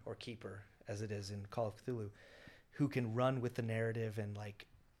master or keeper, as it is in Call of Cthulhu, who can run with the narrative and like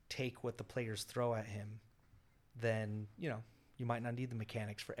take what the players throw at him, then, you know, you might not need the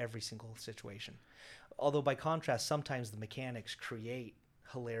mechanics for every single situation. Although by contrast, sometimes the mechanics create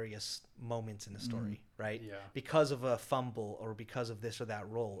hilarious moments in the story, right? Yeah. Because of a fumble or because of this or that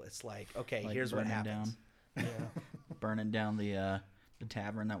roll, it's like, okay, Like here's what burning happens. Yeah. Burning down the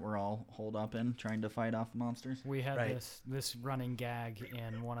tavern that we're all holed up in, trying to fight off the monsters. We had Right. this running gag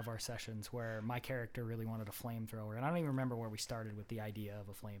in one of our sessions where my character really wanted a flamethrower, and I don't even remember where we started with the idea of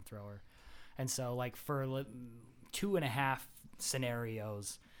a flamethrower. And so, like, for 2.5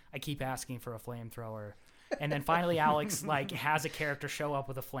 scenarios, I keep asking for a flamethrower. And then finally Alex like has a character show up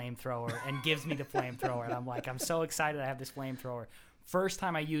with a flamethrower and gives me the flamethrower, and I'm like, I'm so excited I have this flamethrower. First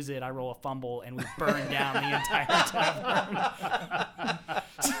time I use it, I roll a fumble and we burn down the entire tavern.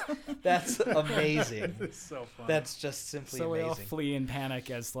 That's amazing. It's so fun. That's just simply So we all amazing. flee in panic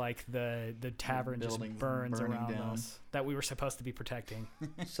as like the tavern just buildings burns burning around down. us that we were supposed to be protecting.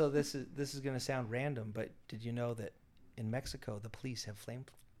 So this is going to sound random, but did you know that in Mexico the police have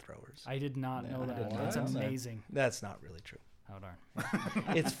flamethrowers? I did not know I that. did That's not know that. amazing. That's not really true. Oh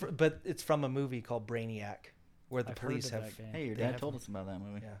darn. But it's from a movie called Brainiac, where the I've heard police of have. that game. Hey, your They dad have- told us about that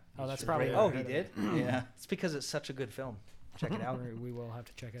movie. Yeah. Oh, that's It's probably great. why I Oh, he heard of did. it. Yeah. It's because it's such a good film. Check it out. We will have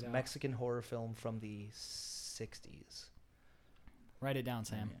to check It's it a out. Mexican horror film from the 60s. Write it down,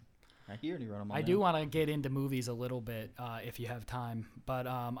 Sam. I hear you wrote them all I down. do want to get into movies a little bit if you have time, but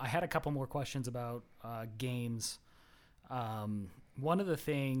I had a couple more questions about games. One of the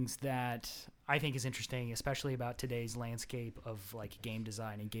things that I think is interesting, especially about today's landscape of like game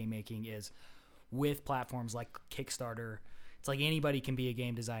design and game making, is with platforms like Kickstarter. It's like anybody can be a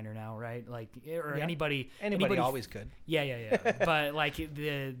game designer now, right? Like, or Yeah. anybody always could. Yeah. But like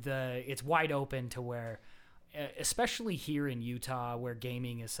the it's wide open to where, especially here in Utah, where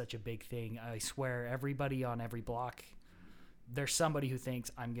gaming is such a big thing. I swear, everybody on every block, there's somebody who thinks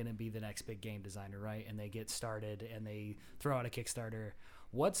I'm gonna be the next big game designer, right? And they get started and they throw out a Kickstarter.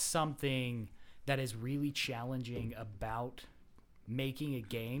 What's something that is really challenging about making a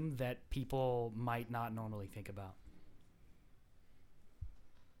game that people might not normally think about?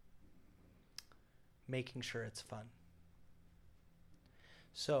 Making sure it's fun.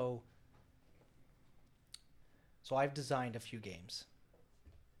 So I've designed a few games,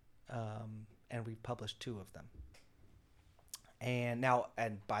 and we've published 2 of them. And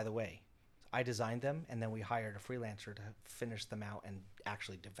by the way, I designed them, and then we hired a freelancer to finish them out and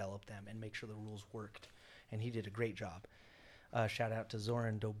actually develop them and make sure the rules worked. And he did a great job. Shout out to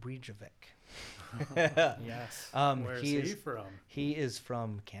Zoran Dobrijevic. Yes. Where's he he is from? he is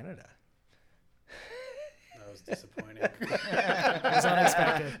from Canada. That was disappointing. It was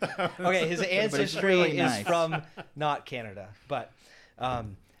unexpected. Okay, his ancestry really is nice. from not Canada, but You're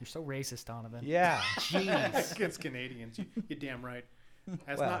so racist, Donovan. yeah, jeez. Against Canadians. You're damn right.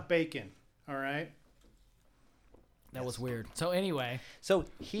 That's Well. not bacon. All right. That was weird. So anyway, So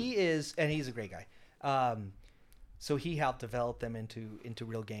he is, and he's a great guy. So he helped develop them into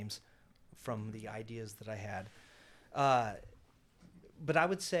real games from the ideas that I had. But I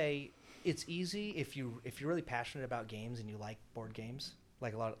would say it's easy if you're really passionate about games and you like board games,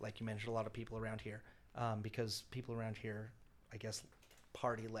 like you mentioned, a lot of people around here, because people around here, I guess,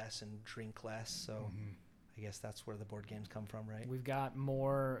 party less and drink less. So I guess that's where the board games come from, right? we've got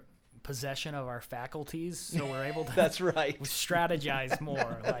more possession of our faculties, so we're able to That's right. strategize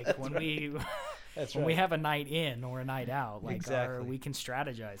more. Like when we That's when right. we have a night in or a night out, like Exactly. we can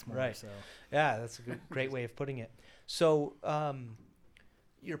strategize more. Right. So Yeah, that's a great way of putting it. So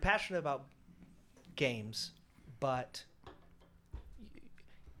you're passionate about games, but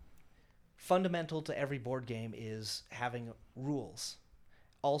fundamental to every board game is having rules.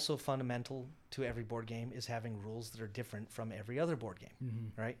 Also fundamental to every board game is having rules that are different from every other board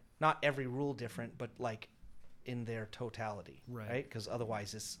game, right? Not every rule different, but like in their totality, right? Because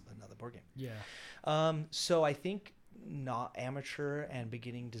otherwise it's another board game. yeah, So I think not amateur and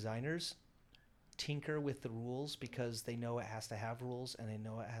beginning designers tinker with the rules because they know it has to have rules and they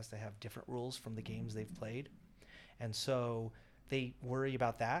know it has to have different rules from the games they've played. And so they worry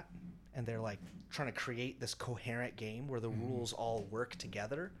about that and they're like trying to create this coherent game where the rules all work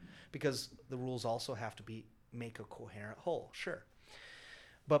together, because the rules also have to make a coherent whole, sure.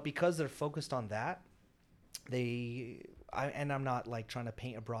 But because they're focused on that, I'm not like trying to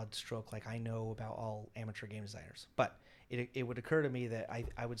paint a broad stroke, like I know about all amateur game designers, but it would occur to me that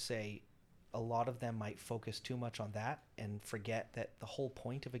I would say a lot of them might focus too much on that and forget that the whole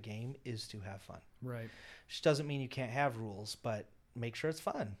point of a game is to have fun. right. Which doesn't mean you can't have rules, but make sure it's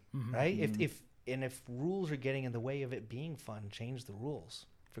fun, right? If rules are getting in the way of it being fun, change the rules,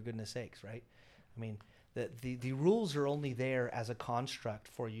 for goodness sakes, right? I mean, The rules are only there as a construct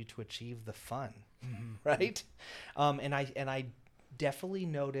for you to achieve the fun, right? And I definitely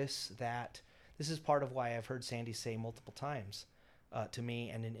notice that this is part of why I've heard Sandy say multiple times to me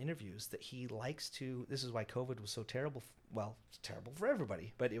and in interviews that he likes to. This is why COVID was so terrible. Well, it's terrible for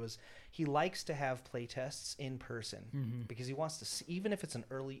everybody, but he likes to have play tests in person because he wants to see, even if it's an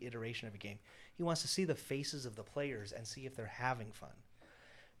early iteration of a game, he wants to see the faces of the players and see if they're having fun,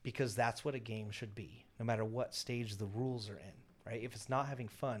 because that's what a game should be, no matter what stage the rules are in, right? If it's not having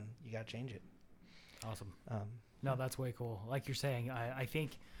fun, you got to change it. Awesome. No, that's way cool. Like you're saying, I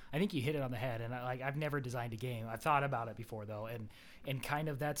think you hit it on the head. And I've never designed a game. I've thought about it before though, and kind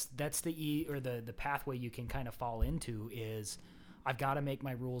of that's the pathway you can kind of fall into is I've got to make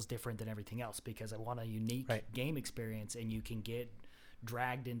my rules different than everything else because I want a unique game experience, and you can get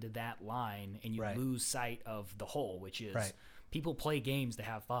dragged into that line and you lose sight of the whole, which is people play games to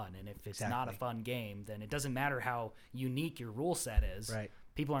have fun, and if it's not a fun game, then it doesn't matter how unique your rule set is.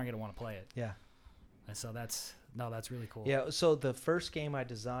 People aren't going to want to play it. Yeah. And so that's really cool. Yeah, so the first game I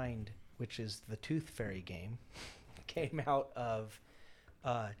designed, which is the Tooth Fairy game, came out of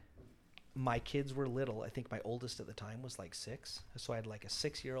my kids were little. I think my oldest at the time was like 6. So I had like a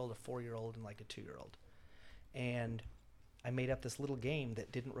 6-year-old, a 4-year-old, and like a 2-year-old. And I made up this little game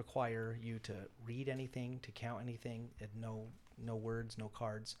that didn't require you to read anything, to count anything. It had no words, no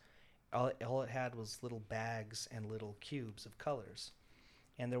cards. All it had was little bags and little cubes of colors.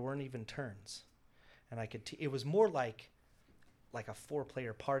 And there weren't even turns. And I could it was more like a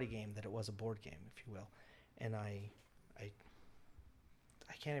 4-player party game than it was a board game, if you will. And I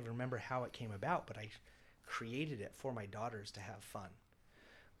can't even remember how it came about, but I created it for my daughters to have fun.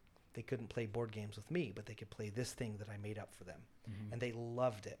 They couldn't play board games with me, but they could play this thing that I made up for them. And they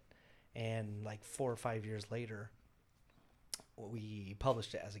loved it. And like 4 or 5 years later, we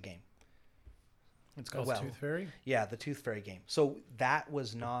published it as a game. It's called Tooth Fairy? Yeah, the Tooth Fairy game. So that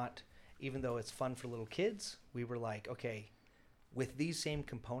was not, even though it's fun for little kids, we were like, okay, with these same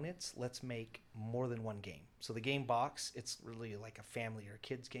components, let's make more than one game. So the game box, it's really like a family or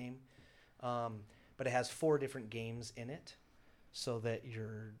kids game. But it has 4 different games in it so that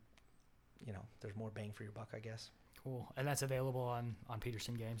there's more bang for your buck, I guess. Cool. And that's available on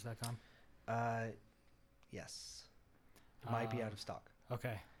petersengames.com? Yes. It might be out of stock.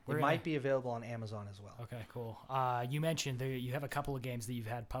 Okay. It might be available on Amazon as well. Okay, cool. You mentioned you have a couple of games that you've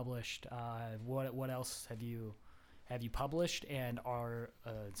had published. What else have you published? And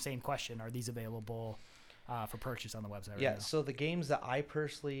same question, are these available for purchase on the website right now? So the games that I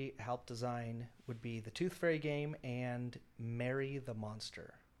personally helped design would be the Tooth Fairy game and Marry the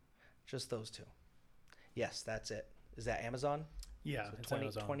Monster. Just those 2. Yes, that's it. Is that Amazon? Yeah, so it's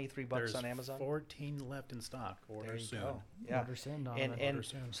Amazon. $23 on Amazon. 14 left in stock. Order soon. Go. Yeah. Order soon. And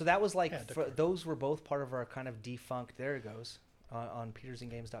so that was like, those were both part of our kind of defunct, there it goes, on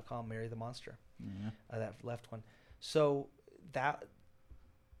petersengames.com, Marry the Monster. That left one. So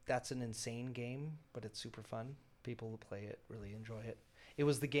that's an insane game, but it's super fun. People who play it really enjoy it. It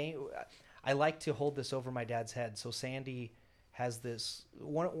was the game, I like to hold this over my dad's head. So Sandy has this,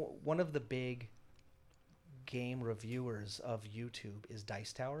 one of the big game reviewers of YouTube is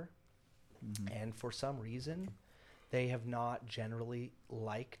Dice Tower, and for some reason they have not generally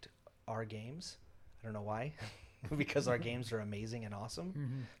liked our games. I don't know why. Because our games are amazing and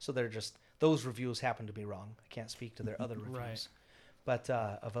awesome. So they're just, those reviews happen to be wrong. I can't speak to their other reviews, but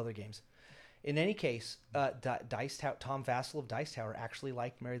of other games. In any case, Tom Vassell of Dice Tower actually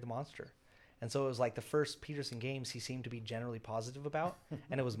liked Marry the Monster. And so it was like the first Petersen games he seemed to be generally positive about,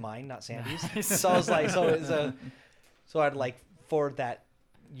 and it was mine, not Sandy's. So I was like, so I'd like forward that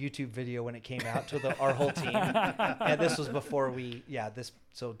YouTube video when it came out to our whole team. And this was before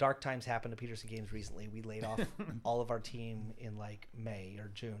so dark times happened to Petersen Games recently. We laid off all of our team in like May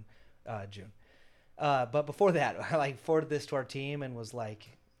or June. But before that, I like forwarded this to our team and was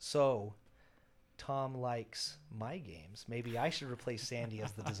like, so Tom likes my games. Maybe I should replace Sandy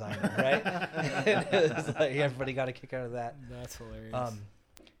as the designer, right? It was like everybody got a kick out of that. That's hilarious.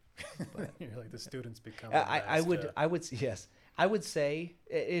 But you're like the students become. I would say,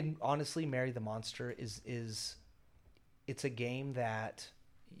 honestly, Marry the Monster is it's a game that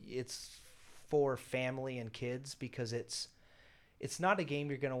it's for family and kids because it's not a game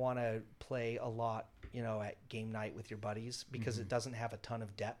you're going to want to play a lot, at game night with your buddies because it doesn't have a ton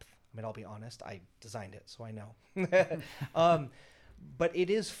of depth. I mean, I'll be honest, I designed it, so I know. But it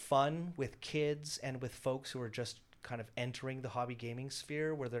is fun with kids and with folks who are just kind of entering the hobby gaming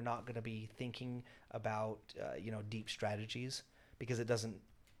sphere where they're not going to be thinking about, deep strategies because it doesn't,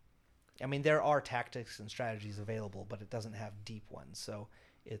 I mean, there are tactics and strategies available, but it doesn't have deep ones. So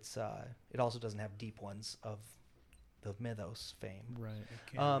it also doesn't have deep ones of the Mythos fame. Right.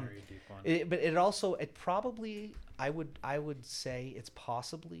 It can't very deep one. But it probably, I would say it's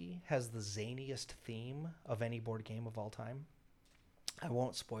possibly has the zaniest theme of any board game of all time. I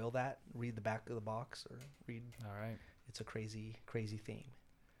won't spoil that. Read the back of the box or read. All right. It's a crazy, crazy theme.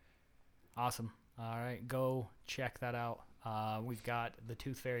 Awesome. All right. Go check that out. We've got the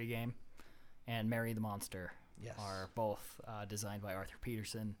Tooth Fairy game and Mary the Monster. Yes. Are both designed by Arthur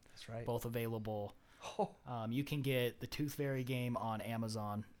Petersen. That's right. Both available. Oh. You can get the Tooth Fairy game on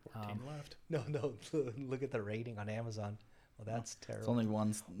Amazon. 14 left. No. Look at the rating on Amazon. Well, that's terrible. It's only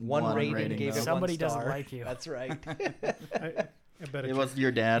one rating gave it Somebody 1 star. doesn't like you. That's right. I bet It was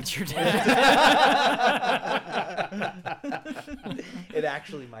your dad. It's your dad. It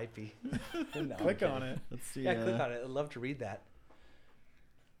actually might be. No, Click on it. Let's see. Yeah, click on it. I'd love to read that.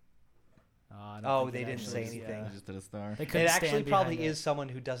 I don't Oh, think they it didn't say actually- anything. I just did a star. They It couldn't actually stand probably behind is someone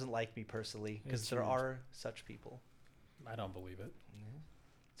who doesn't like me personally, because It's there huge. are such people. I don't believe it.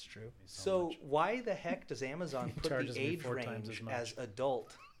 It's true. So So much. why the heck does Amazon He put charges the me age 4 times range as much. as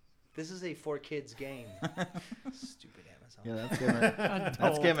adult? This is a for kids game. Stupid Amazon. Yeah,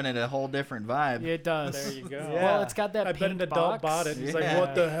 that's giving it a whole different vibe. It does. There you go. Yeah. Well, it's got that I pink bet an adult box. bought it. He's Yeah. like,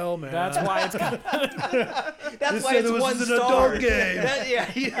 what the hell, man? That's why it's got. That's They why said it's it was 1 an star. adult game.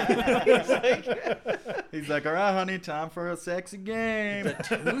 It's like He's like, all right, honey, time for a sexy game. the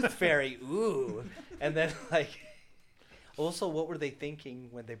Tooth Fairy. Ooh, and then like, also, what were they thinking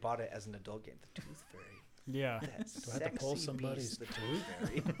when they bought it as an adult game? The Tooth Fairy. Yeah. That Do I have to pull sexy somebody's beast, the Tooth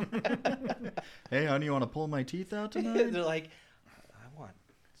Fairy. Hey, honey, you want to pull my teeth out tonight? They're like, I want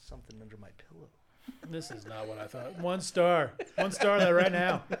something under my pillow. This is not what I thought. 1 star. 1 star there right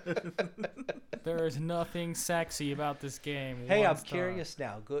now. There is nothing sexy about this game. Hey, 1 I'm star. curious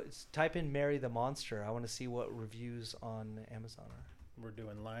now. Go type in "Mary the Monster." I want to see what reviews on Amazon are. We're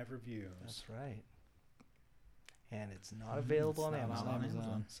doing live reviews. That's right. And it's not available on not Amazon, on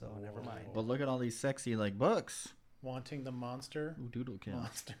Amazon. so never mind. But look at all these sexy books. Wanting the monster. Ooh, doodle kill.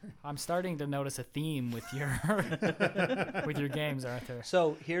 Monster. I'm starting to notice a theme with your with your games, Arthur.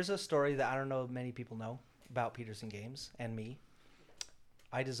 So here's a story that I don't know many people know about Petersen Games and me.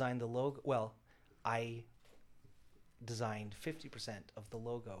 I designed the logo. Well, I designed 50% of the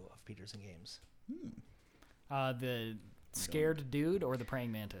logo of Petersen Games. The scared dude or the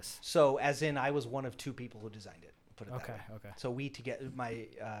praying mantis? So, as in, I was one of 2 people who designed it. Put it that Okay, way. okay. So we together, my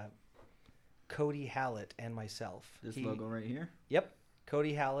Cody Hallett and myself. This logo right here. Yep.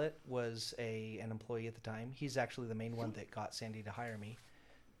 Cody Hallett was an employee at the time. He's actually the main one that got Sandy to hire me.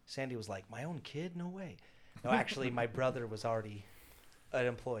 Sandy was like, my own kid? No way. No, actually, my brother was already an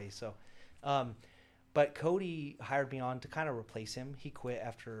employee. So, but Cody hired me on to kind of replace him. He quit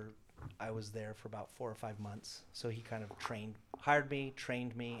after I was there for about 4 or 5 months. So he kind of hired me,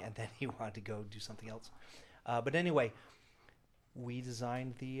 trained me, and then he wanted to go do something else. But anyway, we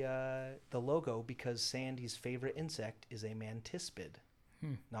designed the logo because Sandy's favorite insect is a mantispid,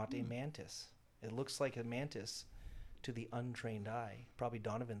 not a mantis. It looks like a mantis to the untrained eye. Probably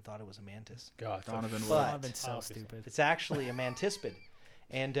Donovan thought it was a mantis. God, Donovan But- Donovan's so Obviously. stupid. It's actually a mantispid.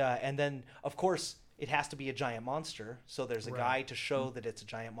 And then, of course, it has to be a giant monster. So there's a Right. guy to show that it's a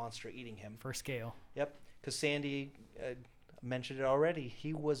giant monster eating him. For scale. Yep, because Sandy mentioned it already.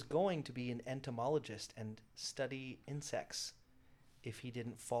 He was going to be an entomologist and study insects if he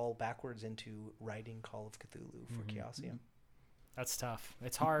didn't fall backwards into writing Call of Cthulhu for Chaosium. That's tough.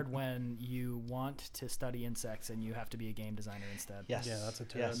 It's hard when you want to study insects and you have to be a game designer instead. Yes. Yeah, that's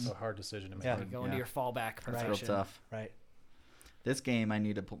yes. a hard decision to make. Yeah. You go into Yeah. your fallback That's real profession. tough. Right. This game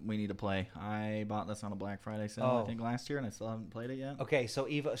we need to play. I bought this on a Black Friday sale Oh. I think last year, and I still haven't played it yet. Okay, so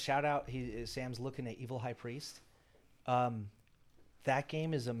shout out. Sam's looking at Evil High Priest. That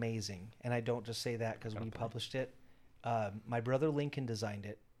game is amazing, and I don't just say that because we published it. My brother Lincoln designed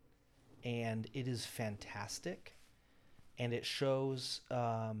it, and it is fantastic. And it shows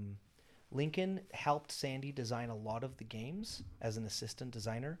Lincoln helped Sandy design a lot of the games as an assistant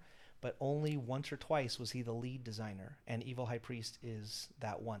designer, but only once or twice was he the lead designer, and Evil High Priest is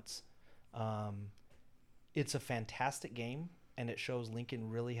that once. It's a fantastic game, and it shows Lincoln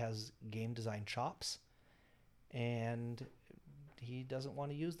really has game design chops, and he doesn't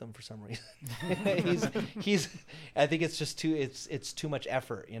want to use them for some reason. he's I think it's just it's too much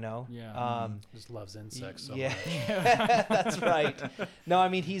effort, you know. Yeah. Just loves insects so yeah, much. that's right. No, I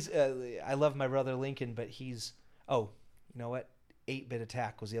mean I love my brother Lincoln, but you know what? 8-Bit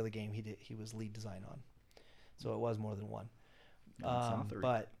Attack was the other game he was lead design on, so it was more than one.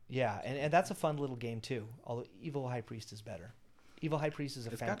 But yeah, and that's a fun little game too. Although Evil High Priest is better. Evil High Priest is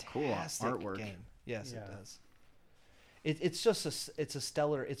a It's got fantastic cool artwork. game. Yes, Yeah. it does. It's just it's a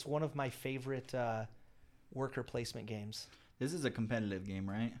stellar. It's one of my favorite worker placement games. This is a competitive game,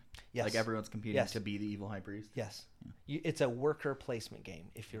 right? Yes. Like everyone's competing to be the evil high priest. Yes. Yeah. It's a worker placement game.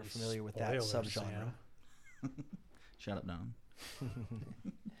 If you're familiar with that subgenre. Shut up, Don.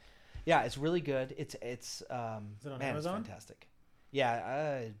 Yeah, it's really good. It's Is it on Amazon? It's fantastic.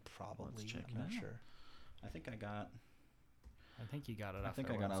 Yeah, probably. Let's check I'm not it out. sure. I think I got it. I think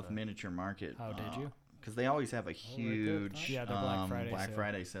I got off Miniature Market. Oh, did you? Because they always have a huge Yeah, their Black Friday sale.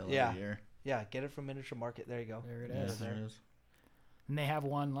 Friday sale Yeah. every year. Yeah, get it from Miniature Market. There you go. There it Yes, is. there it is. And they have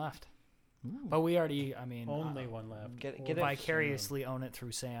one left. Ooh. But we already, I mean, Only one left. Get Or it vicariously own it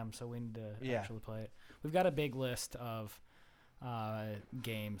through Sam, so we need to actually play it. We've got a big list of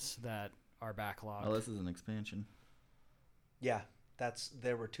games that are backlogged. Oh, this is an expansion. Yeah,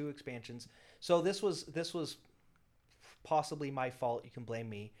 there were 2 expansions. So this was possibly my fault. You can blame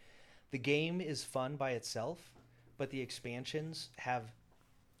me. The game is fun by itself, but the expansions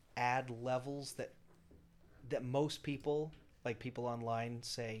add levels that most people, like people online,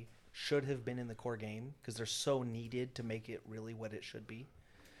 say should have been in the core game because they're so needed to make it really what it should be.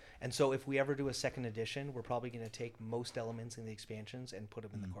 And so if we ever do a second edition, we're probably going to take most elements in the expansions and put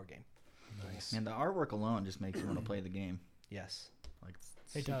them in the core game. Nice. And the artwork alone just makes you want to play the game. Yes. Like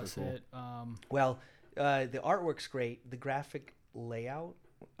it's It super does. cool. Well, the artwork's great. The graphic layout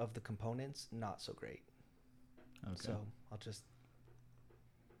of the components, not so great. Okay. So I'll just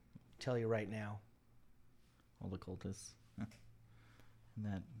tell you right now. All the cultists. And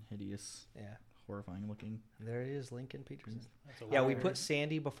that hideous, Yeah. horrifying looking. There it is, Lincoln Peterson. That's a Yeah, we weird- put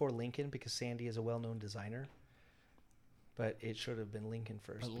Sandy before Lincoln because Sandy is a well-known designer. But it should have been Lincoln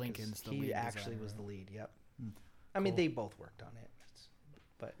first. But because Lincoln's the he lead actually designer, was right? the lead. Yep. Hmm. I mean, Cool. they both worked on it.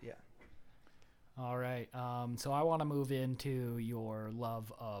 But yeah. All right. So I want to move into your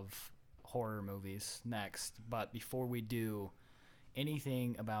love of horror movies next. But before we do,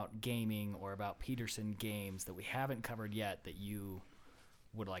 anything about gaming or about Petersen games that we haven't covered yet that you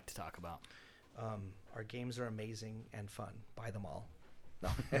would like to talk about? Our games are amazing and fun. Buy them all. No.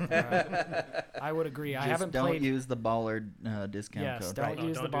 I would agree. I Just haven't don't played. use the Ballard discount Yes, code. don't No,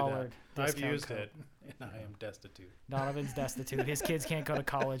 use don't the do that. Ballard. I've discount used code. it, and I am destitute. Donovan's destitute. His kids can't go to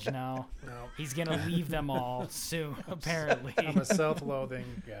college now. No, He's gonna leave them all soon, apparently. I'm a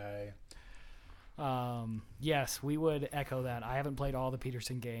self-loathing guy. Yes, we would echo that. I haven't played all the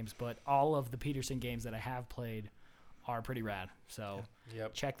Petersen games, but all of the Petersen games that I have played are pretty rad. So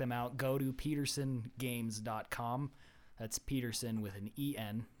Yep. check them out. Go to petersengames.com. That's Petersen with an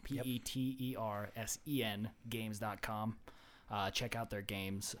E-N, Petersen games.com. Check out their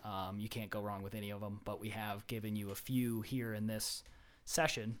games. You can't go wrong with any of them, but we have given you a few here in this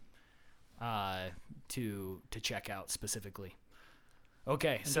session to check out specifically.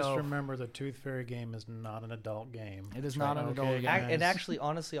 Okay, And so just remember, the Tooth Fairy game is not an adult game. it is not an Okay, adult game. guys. And actually,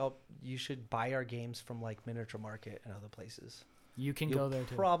 honestly, you should buy our games from like Miniature Market and other places. You can You'll go there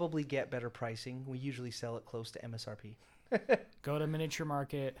too. probably get better pricing. We usually sell it close to MSRP. Go to Miniature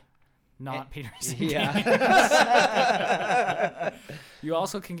Market, not Petersen. Yeah. You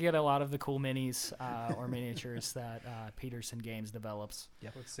also can get a lot of the cool minis or miniatures that Petersen Games develops.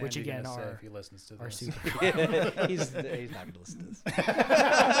 What's Which Sandy again gonna say are- if he listens to Are this? super. he's not going to listen to this.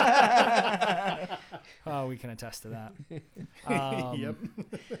 Oh, we can attest to that. Yep.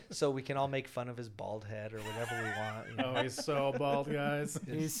 So we can all make fun of his bald head or whatever we want. You know? Oh, he's so bald, guys.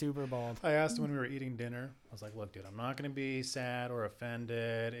 He's super bald. I asked him when we were eating dinner. I was like, "Look, dude, I'm not going to be sad or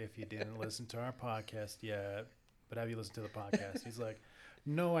offended if you didn't listen to our podcast yet, but have you listened to the podcast?" He's like,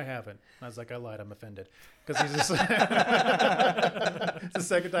 "No, I haven't." And I was like, "I lied. I'm offended," because he's just. It's the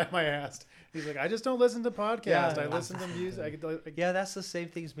second time I asked. He's like, "I just don't listen to podcasts. Yeah. I listen to music." Yeah, that's the same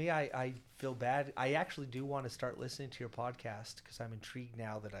thing as me. I feel bad. I actually do want to start listening to your podcast because I'm intrigued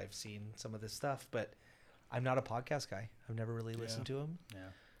now that I've seen some of this stuff, but I'm not a podcast guy. I've never really listened to him. Yeah.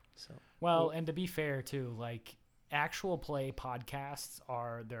 So Well, and to be fair too, like actual play podcasts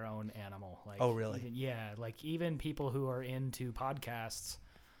are their own animal. Like, Oh, really? even people who are into podcasts,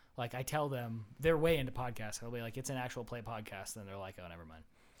 like I tell them they're way into podcasts. I'll be like, it's an actual play podcast, and they're like, oh, never mind.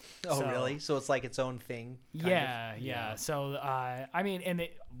 Oh, So- really? So it's like its own thing? kind of? Yeah. So, I mean, and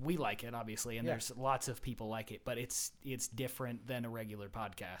we like it, obviously, and Yeah. there's lots of people like it, but it's different than a regular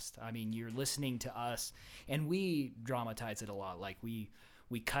podcast. I mean, you're listening to us, and we dramatize it a lot. Like, we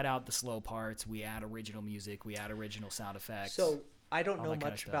cut out the slow parts, we add original music, we add original sound effects. So I don't all know that kinda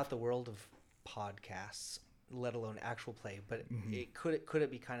much stuff. about the world of podcasts, let alone actual play, but Mm-hmm. could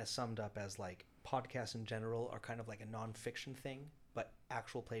it be kind of summed up as like podcasts in general are kind of like a nonfiction thing but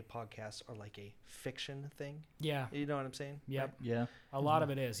actual play podcasts are like a fiction thing. Yeah. You know what I'm saying? Yep. Right? Yeah. A lot of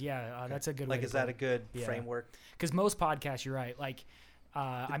it is. Yeah. That's a good way Like, to is put that a it. good Yeah. framework? Because most podcasts, you're right. Like,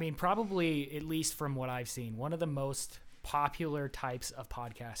 I mean, probably at least from what I've seen, one of the most popular types of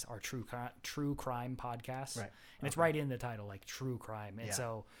podcasts are true crime podcasts. Right. And it's right in the title, like true crime. And Yeah.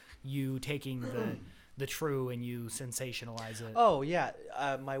 so you taking the true and you sensationalize it. Oh, yeah.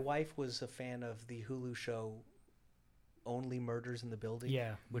 My wife was a fan of the Hulu show Only Murders in the Building,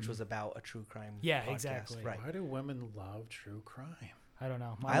 Yeah. which was about a true crime Yeah, podcast. exactly. Right. Why do women love true crime? I don't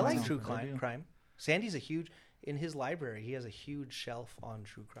know. I like Mine true wasn't. do. crime. Sandy's in his library, he has a huge shelf on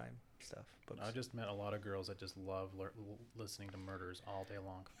true crime stuff. Books. I just met a lot of girls that just love listening to murders all day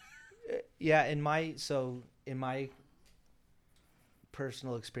long. Yeah, in my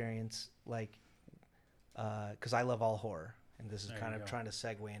personal experience, like, because I love all horror, and this is There kind you of go. trying to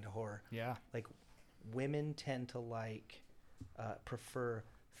segue into horror. Yeah. Like, women tend to prefer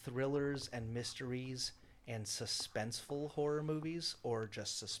thrillers and mysteries and suspenseful horror movies, or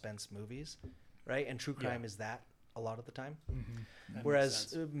just suspense movies, right? And true crime is that a lot of the time. Mm-hmm. That makes Whereas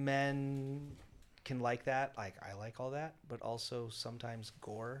sense. men can like that. Like, I like all that, but also sometimes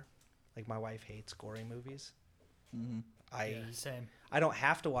gore. Like, my wife hates gory movies. Mm-hmm. Same. I don't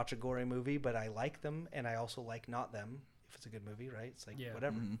have to watch a gory movie, but I like them, and I also like not them if it's a good movie, right? It's like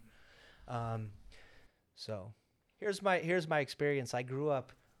whatever. Mm-hmm. So here's my experience. I grew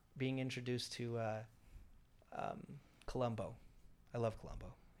up being introduced to Columbo. I love Columbo.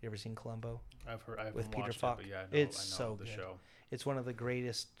 You ever seen Columbo? I've heard. I haven't with Peter watched Falk. it, but yeah, It's I know so the good. show. It's one of the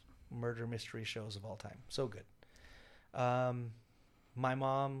greatest murder mystery shows of all time. So good. My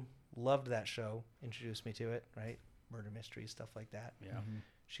mom loved that show. Introduced me to it. Right, murder mystery stuff like that. Yeah. Mm-hmm.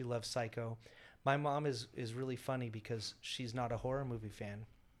 She loves Psycho. My mom is really funny because she's not a horror movie fan,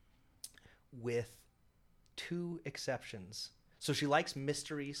 with two exceptions. So she likes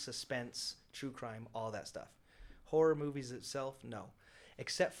mystery, suspense, true crime, all that stuff. Horror movies itself, no.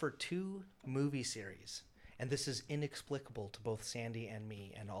 Except for two movie series. And this is inexplicable to both Sandy and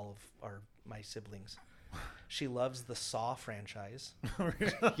me and all of my siblings. She loves the Saw franchise.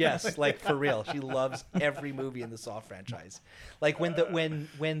 Yes, like for real. She loves every movie in the Saw franchise. Like when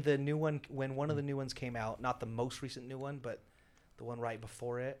the new one, when one of the new ones came out, not the most recent new one, but the one right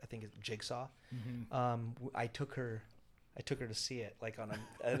before it, I think it's Jigsaw. Mm-hmm. I took her to see it, like on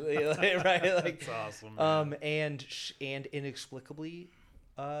a right, like That's awesome. Man. and inexplicably,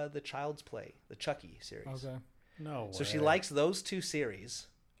 the Child's Play, the Chucky series. Okay. No way. So she likes those two series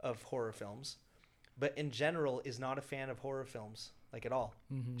of horror films, but in general is not a fan of horror films, like at all.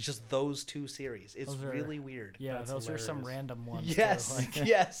 Mm-hmm. It's just those two series. It's Those are- really weird. Yeah, That's those are some hilarious. random ones. Yes, too. Like,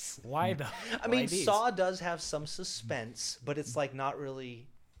 yes. why the? I why mean, these? Saw does have some suspense, but it's like not really.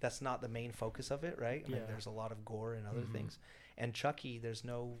 That's not the main focus of it, right? I mean, Yeah. there's a lot of gore and other Mhm. things. And Chucky, there's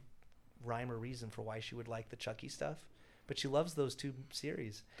no rhyme or reason for why she would like the Chucky stuff, but she loves those two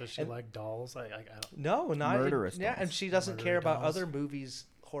series. Does she and- like dolls? I don't. No, not Murderous Yeah, dolls. and she doesn't Murdery care about dolls. other movies,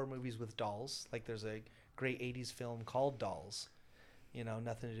 horror movies with dolls. Like there's a great '80s film called Dolls. You know,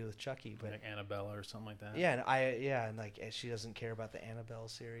 nothing to do with Chucky, but Like Annabella or something like that. yeah, and like she doesn't care about the Annabelle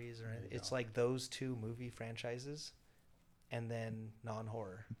series or There anything. you It's go. like those two movie franchises, and then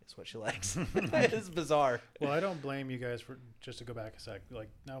non-horror is what she likes. It's bizarre. Well, I don't blame you guys for, just to go back a sec, like,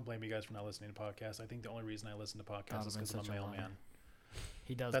 I don't blame you guys for not listening to podcasts. I think the only reason I listen to podcasts is Donovan's because I'm a such a liar. mailman.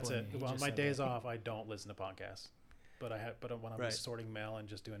 He does. That's blame it. me. He Well, on just my said days that. off, I don't listen to podcasts. But when I'm Right. just sorting mail and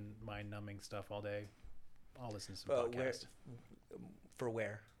just doing mind-numbing stuff all day, I'll listen to some Where, podcasts. for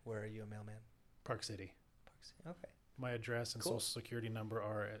where? Where are you a mailman? Park City. Okay. My address and Cool. social security number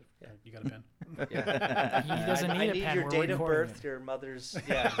are at, Yeah. you got a pen? Yeah. He doesn't I need a need pen. your We're date of recording birth, it. your mother's.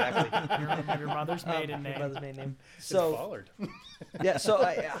 Yeah, exactly. Your mother's maiden Your name. mother's maiden name. It's So Follard. yeah, so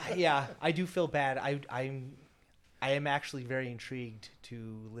I do feel bad. I am actually very intrigued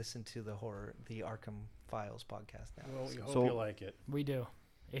to listen to the Arkham Files podcast now. Well, we hope So- you like it. We do.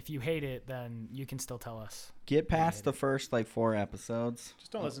 If you hate it, then you can still tell us. Get past the first 4 episodes.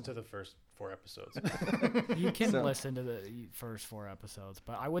 Just don't listen to the first 4 episodes. You can So- listen to the first 4 episodes,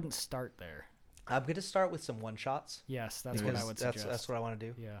 but I wouldn't start there. I'm going to start with some one shots. Yes, that's what I would suggest. That's what I want to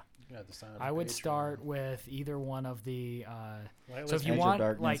do. Yeah, You have to sign up I for would Patreon. start with either one of the. Well, So if you Edge of want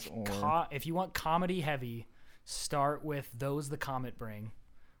Darkness if you want comedy heavy, start with Those the Comet Bring,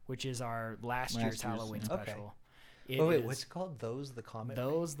 which is our last year's year's, Halloween yeah. Okay. special. It Oh wait, is what's it called? Those the Comet.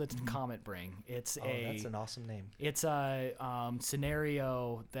 Those the Comet Bring. It's Oh, that's an awesome name. It's a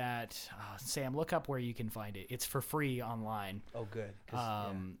scenario that Sam, look up where you can find it. It's for free online. Oh, good.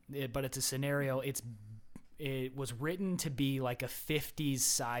 'Cause, But it's a scenario. It was written to be like a 50s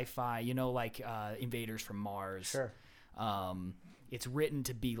sci-fi, like Invaders from Mars. Sure. It's written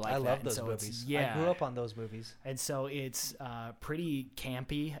to be like I that. love and those so movies. Yeah. I grew up on those movies. And so it's pretty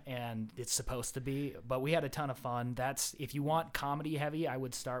campy, and it's supposed to be. But we had a ton of fun. That's if you want comedy heavy, I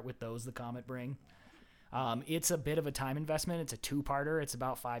would start with those the Comet Bring. It's a bit of a time investment. It's a 2-parter. It's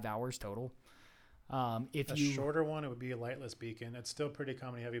about 5 hours total. If A you shorter one, it would be a Lightless Beacon. It's still pretty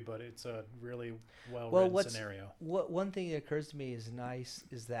comedy heavy, but it's a really well-written scenario. One thing that occurs to me is nice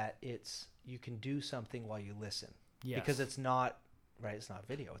is that you can do something while you listen. Yes. Because it's not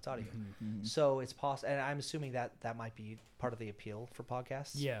video, it's audio. Mm-hmm. So it's possible, and I'm assuming that might be part of the appeal for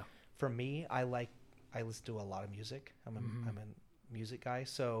podcasts. Yeah. For me, I listen to a lot of music. I'm a music guy,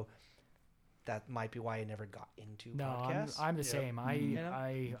 so that might be why I never got into podcasts. I'm the same.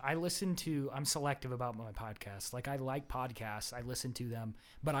 Mm-hmm. I listen to. I'm selective about my podcasts. Like I like podcasts. I listen to them,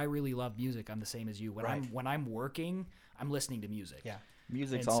 but I really love music. I'm the same as you. When I'm working, I'm listening to music. Yeah.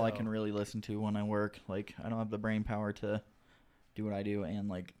 Music's all I can really listen to when I work. Like I don't have the brain power to do what I do and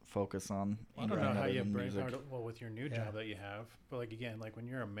like focus on. I don't know how you have brain music. power. Well, with your new job that you have, but like again, like when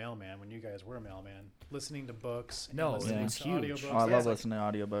you're a mailman, when you guys were a mailman, listening to books. No, listening it's to huge. audiobooks, Oh, I love that's listening to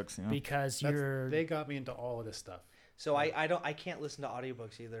audiobooks. You know? Because they got me into all of this stuff. So I can't listen to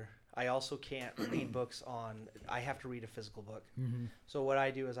audiobooks either. I also can't read books I have to read a physical book. Mm-hmm. So what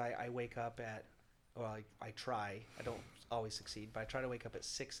I do is I wake up I try. I don't always succeed, but I try to wake up at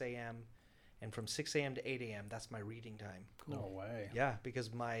 6 a.m. And from 6 a.m. to 8 a.m., that's my reading time. No way. Yeah, because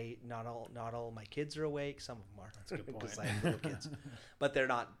not all my kids are awake. Some of them are. That's a good point. Because I have little kids. But they're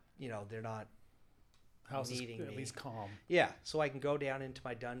not House needing is at me. least calm. Yeah, so I can go down into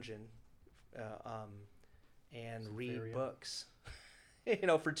my dungeon and read books,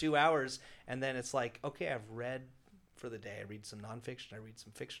 for 2 hours. And then it's like, okay, I've read for the day. I read some nonfiction. I read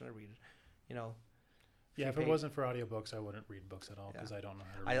some fiction. I read, Yeah, if it wasn't for audiobooks, I wouldn't read books at all because I don't know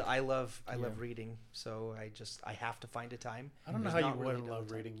how to read. I love reading, so I have to find a time. I don't know There's how you not really wouldn't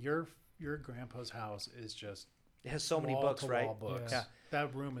love reading. Your grandpa's house is just it has so many books, right? Books. Yeah.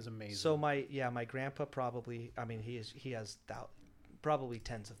 That room is amazing. So my grandpa probably, he has probably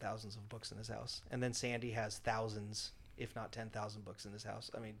tens of thousands of books in his house, and then Sandy has thousands, if not 10,000 books in his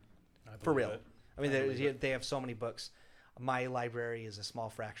house. I mean, for real. I mean, they have so many books. My library is a small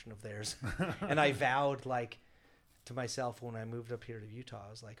fraction of theirs. And I vowed to myself when I moved up here to Utah, I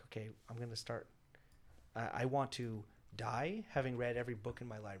was like, okay, I'm going to start. I want to die having read every book in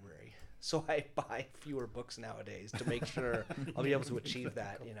my library. So I buy fewer books nowadays to make sure I'll be able to achieve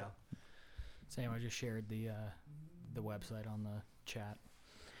that, Sam, I just shared the website on the chat.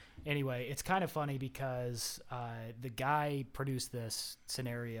 Anyway, it's kind of funny because the guy produced this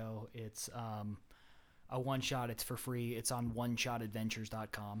scenario. It's a one-shot. It's for free. It's on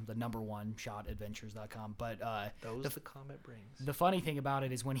oneshotadventures.com, the number one shotadventures.com. But the Comet brings. The funny thing about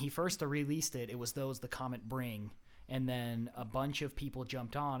it is when he first released it, it was those the Comet bring. And then a bunch of people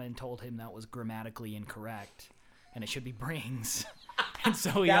jumped on and told him that was grammatically incorrect. And it should be brings. And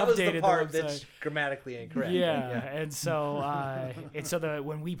so he that updated was the part the that's grammatically incorrect. Yeah. And so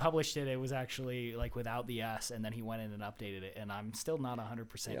when we published it, it was actually without the S, and then he went in and updated it. And I'm still not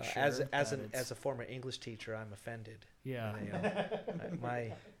 100% sure. As a former English teacher, I'm offended. Yeah.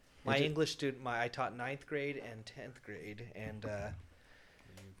 My English student, I taught 9th grade and 10th grade, and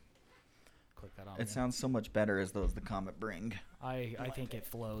click that on. It sounds so much better as those the Comet bring. I think it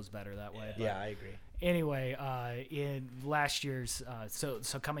flows better that way. Yeah, I agree. Anyway, in last year's, so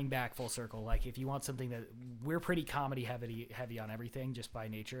coming back full circle, if you want something that we're pretty comedy heavy on everything just by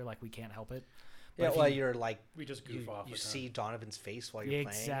nature, we can't help it. But you're we just goof off. You see Donovan's face while you're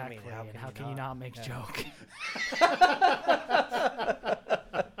exactly, playing. I mean, how can you not make a joke?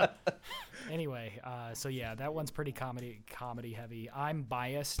 Anyway, so yeah, that one's pretty comedy heavy. I'm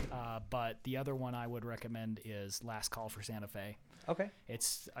biased, but the other one I would recommend is Last Call for Santa Fe. Okay.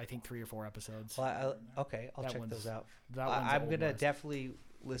 It's, I think, 3 or 4 episodes. Well, I'll check those out. I'm going to definitely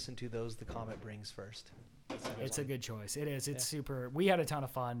listen to those the Comet brings first. It's a good choice. It is. It's super. We had a ton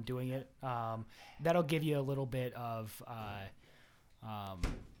of fun doing it. That'll give you a little bit of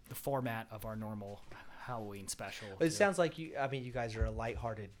the format of our normal Halloween special. But it sounds like you guys are a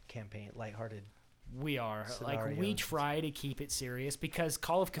lighthearted campaign, lighthearted. We are. Scenarios. We try to keep it serious because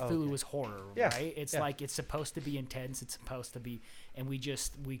Call of Cthulhu is horror, right? It's it's supposed to be intense. It's supposed to be, and we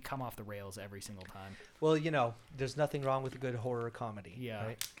come off the rails every single time. Well, there's nothing wrong with a good horror comedy. Yeah,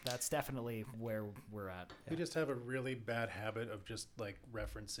 right? That's definitely where we're at. We just have a really bad habit of just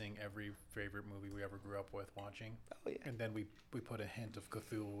referencing every favorite movie we ever grew up with watching. Oh, yeah. And then we put a hint of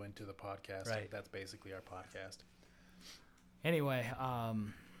Cthulhu into the podcast. Right. That's basically our podcast. Anyway,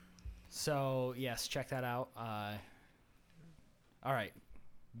 so yes, check that out. All right,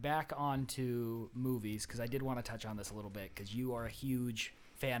 back onto movies, because I did want to touch on this a little bit, because you are a huge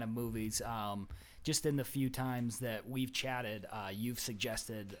fan of movies. Just in the few times that we've chatted, you've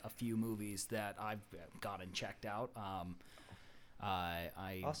suggested a few movies that I've gotten checked out.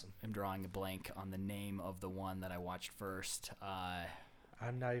 I Awesome. am drawing a blank on the name of the one that I watched first. I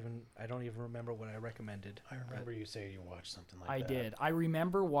don't even remember what I recommended. I remember you saying you watched something like I that. did. I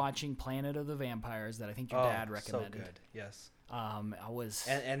remember watching Planet of the Vampires that I think your dad recommended. So good. Yes. I was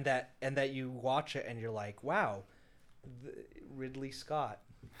And that you watch it and you're like, wow, Ridley Scott.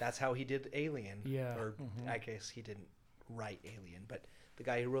 That's how he did Alien. Yeah. Or I guess he didn't write Alien, but the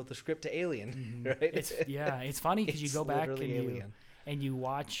guy who wrote the script to Alien, right? It's funny because you It's go back literally and you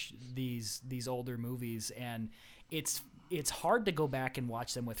watch these older movies, and it's hard to go back and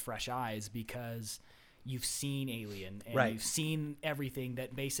watch them with fresh eyes because you've seen Alien and Right. you've seen everything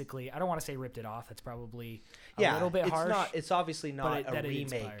that basically, I don't want to say ripped it off. That's probably a little bit harsh. It's obviously not a that it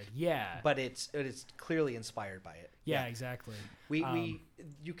remake. inspired. Yeah. But it's clearly inspired by it. Yeah, exactly.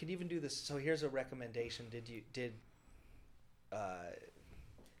 You can even do this. So here's a recommendation.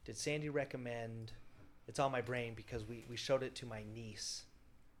 Did Sandy recommend? It's on my brain because we showed it to my niece.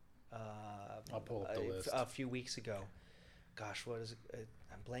 I'll pull up the list. A few weeks ago. Gosh, what is it?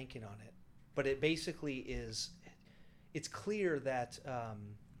 I'm blanking on it. But it basically is. It's clear that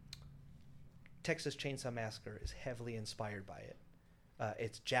Texas Chainsaw Massacre is heavily inspired by it.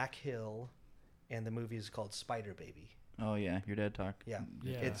 It's Jack Hill, and the movie is called Spider Baby. Oh yeah, your dad talked. Yeah.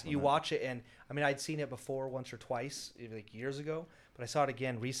 Yeah. It's you watch it, and I mean I'd seen it before once or twice, like years ago, but I saw it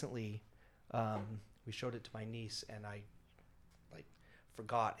again recently. We showed it to my niece, and I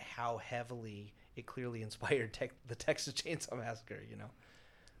forgot how heavily it clearly inspired the Texas Chainsaw Massacre.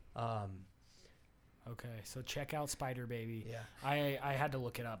 Okay, so check out Spider Baby. Yeah. I had to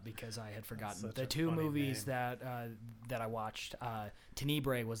look it up because I had forgotten. such The a two funny movies name. that I watched,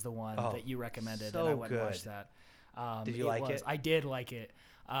 Tenebrae was the one that you recommended, so and I went and good. watched that. Did you like it? I did like it.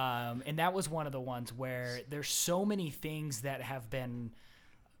 And that was one of the ones where there's so many things that have been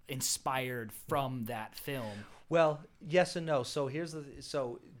inspired from that film. Well, yes and no. So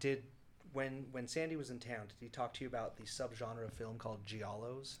when Sandy was in town, did he talk to you about the subgenre of film called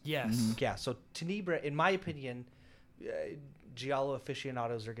giallos? Yes. Yeah. So Tenebrae, in my opinion, giallo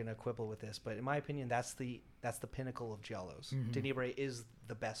aficionados are going to quibble with this, but in my opinion, that's the pinnacle of giallos. Tenebrae is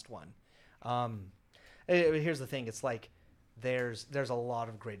the best one. Here's the thing: it's like there's a lot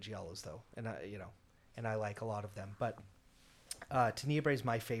of great giallos though, and I like a lot of them, but Tenebrae is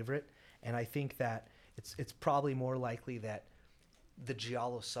my favorite, and I think that it's probably more likely that the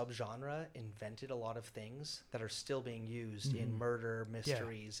giallo subgenre invented a lot of things that are still being used in murder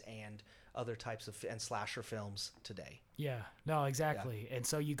mysteries and other types of and slasher films today. Yeah, no, exactly. And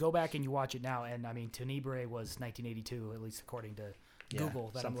so you go back and you watch it now, and I mean, Tenebrae was 1982, at least according to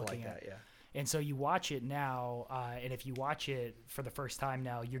Google that I'm looking at. Yeah. And so you watch it now, and if you watch it for the first time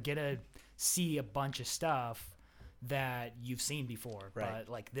now, you're gonna see a bunch of stuff that you've seen before. Right. But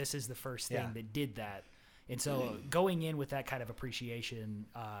like this is the first thing that did that. And so going in with that kind of appreciation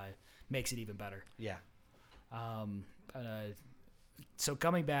makes it even better. Yeah. So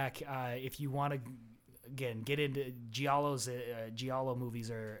coming back, if you want to, again, get into giallos, giallo movies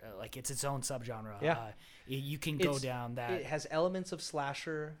are like it's its own subgenre. Yeah. You can go down that. It has elements of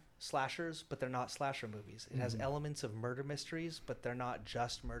slashers, but they're not slasher movies. It has elements of murder mysteries, but they're not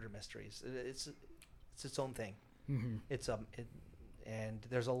just murder mysteries. It's its own thing. Mm-hmm. And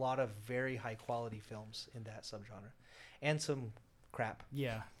there's a lot of very high quality films in that subgenre, and some crap.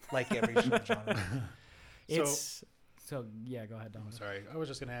 Yeah. Like every subgenre. So yeah, go ahead, Don. Sorry, I was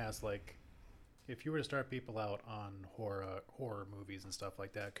just gonna ask, like, if you were to start people out on horror movies and stuff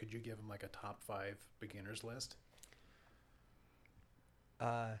like that, could you give them like a top 5 beginners list?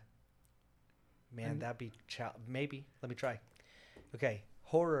 Man, that'd be maybe. Let me try. Okay,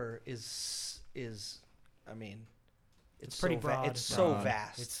 horror is. I mean, it's pretty so broad. it's so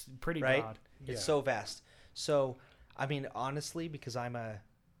vast. It's pretty right? broad. It's so vast. So, I mean, honestly, because I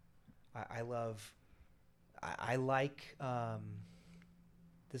like.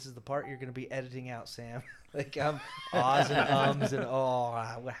 This is the part you're going to be editing out, Sam. Like ahs and ums and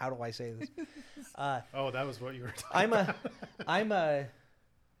how do I say this? That was what you were talking about.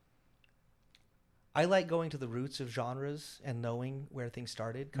 I like going to the roots of genres and knowing where things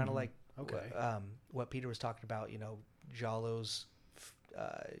started, kind of like what Peter was talking about. Giallos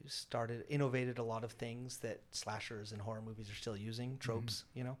innovated a lot of things that slashers and horror movies are still using, tropes.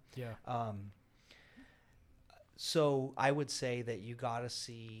 Yeah. So I would say that you got to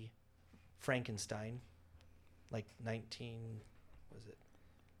see Frankenstein, like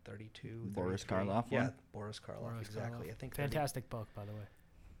 1932. Boris 33? Karloff Yeah, one? Boris Karloff, Boris exactly. Karloff. I think Fantastic book, by the way.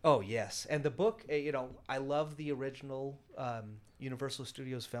 Oh yes, and the book. I love the original Universal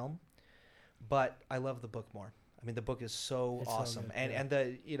Studios film, but I love the book more. I mean, the book is so It's so awesome, good, and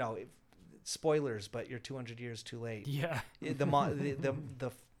yeah. and spoilers, but you're 200 years too late. Yeah.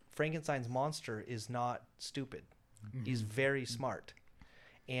 The Frankenstein's monster is not stupid. Mm-hmm. He's very smart,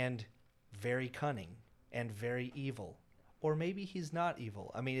 and very cunning, and very evil, or maybe he's not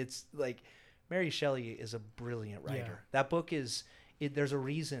evil. I mean, it's like Mary Shelley is a brilliant writer. Yeah. That book is. There's a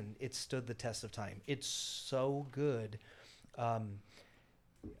reason it stood the test of time. It's so good.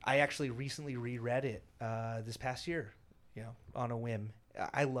 I actually recently reread it this past year, on a whim.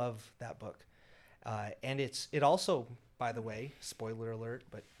 I love that book, and it also, by the way, spoiler alert,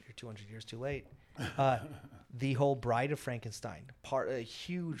 but you're 200 years too late. The whole Bride of Frankenstein a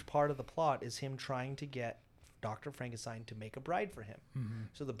huge part of the plot is him trying to get Dr. Frankenstein to make a bride for him. Mm-hmm.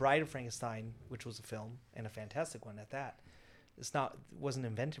 So the Bride of Frankenstein, which was a film and a fantastic one at that, wasn't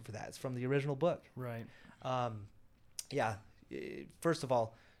invented for that. It's from the original book. Right. First of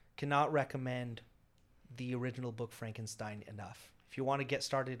all, cannot recommend the original book Frankenstein enough. If you want to get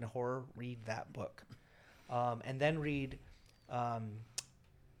started in horror, read that book. And then read,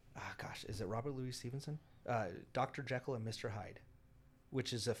 is it Robert Louis Stevenson? Dr. Jekyll and Mr. Hyde,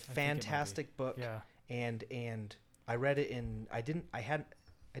 which is a fantastic book. Yeah. And I read it I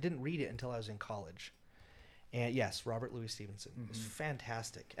didn't read it until I was in college. And yes, Robert Louis Stevenson is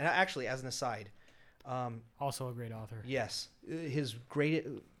fantastic. And actually, as an aside, Also a great author. yes,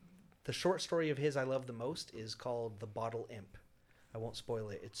 the short story of his I love the most is called The Bottle Imp. I won't spoil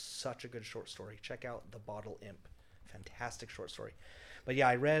it. It's such a good short story. Check out The Bottle Imp. Fantastic short story. But yeah,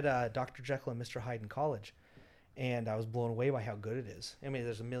 I read Dr. Jekyll and Mr. Hyde in college, and I was blown away by how good it is. I mean,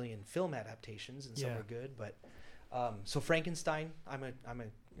 there's a million film adaptations, and some Yeah. are good, but so Frankenstein, I'm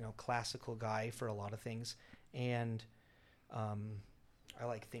a classical guy for a lot of things, and I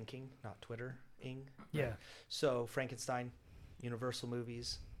like thinking, not Twitter-ing. Yeah. So Frankenstein, Universal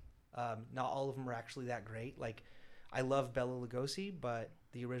movies, not all of them are actually that great. Like, I love Bela Lugosi, but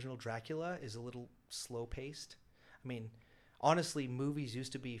the original Dracula is a little slow-paced. I mean, honestly, movies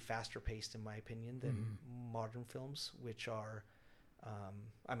used to be faster-paced, in my opinion, than modern films, which are,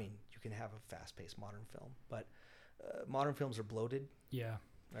 you can have a fast-paced modern film, but modern films are bloated, Yeah.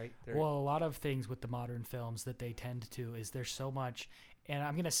 right? Well, a lot of things with the modern films that they tend to is there's so much, and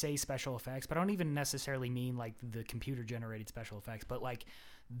I'm going to say special effects, but I don't even necessarily mean like the computer generated special effects, but like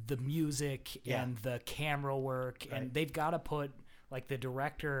the music and the camera work, and they've got to put, like, the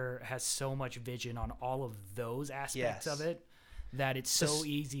director has so much vision on all of those aspects of it that it's so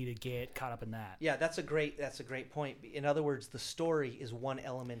easy to get caught up in that. Yeah, that's a great point. In other words, the story is one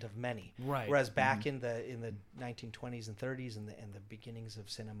element of many. Right. Whereas back in the 1920s and 30s and the beginnings of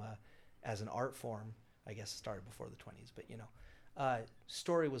cinema as an art form, I guess it started before the 20s, but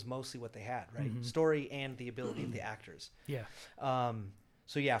story was mostly what they had, right? Story and the ability of the actors. Yeah.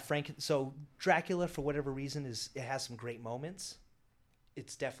 So Dracula, for whatever reason, it has some great moments.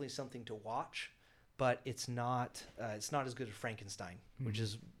 It's definitely something to watch, but it's not as good as Frankenstein, which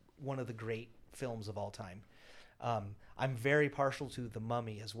is one of the great films of all time. I'm very partial to The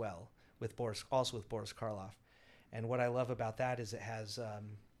Mummy as well, with Boris Karloff, and what I love about that is it has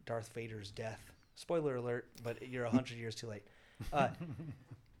Darth Vader's death. Spoiler alert, but you're 100 years too late.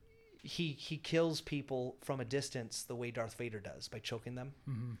 He kills people from a distance the way Darth Vader does, by choking them.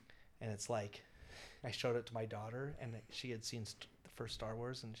 And it's like, I showed it to my daughter, and she had seen the first Star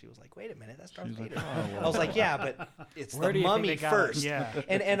Wars, and she was like, "Wait a minute, that's Darth Vader." I was like, "Yeah, but it's Where the do you think Mummy they got it? first." Yeah.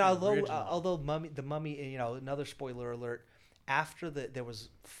 And although the Mummy, another spoiler alert, after there was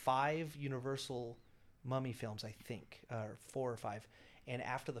 5 Universal Mummy films, I think, or 4 or 5, and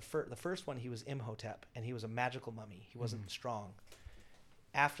after the first one, he was Imhotep, and he was a magical mummy. He wasn't strong.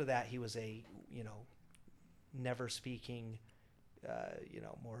 After that, he was a never speaking,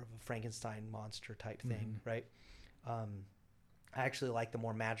 more of a Frankenstein monster type thing, right? I actually like the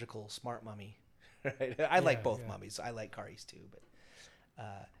more magical, smart mummy. Right? I like both mummies. I like Kari's too, but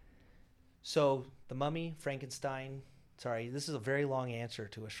so the Mummy, Frankenstein. Sorry, this is a very long answer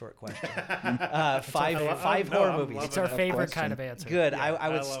to a short question. 5 horror movies. It's our favorite question. kind of answer. Good. Yeah, I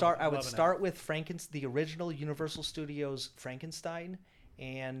would loving start with the original Universal Studios Frankenstein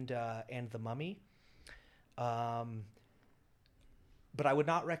and the Mummy. But I would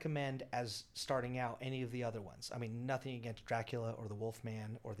not recommend as starting out any of the other ones. I mean, nothing against Dracula or the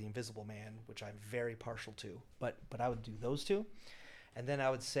Wolfman or the Invisible Man, which I'm very partial to. But I would do those two, and then I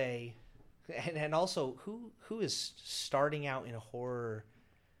would say, and also who is starting out in horror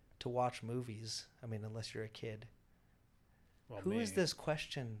to watch movies? I mean, unless you're a kid. Well, Who is me. this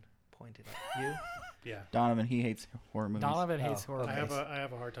question pointed at you. Yeah. Donovan, he hates horror movies. Donovan hates Oh, horror okay. I movies.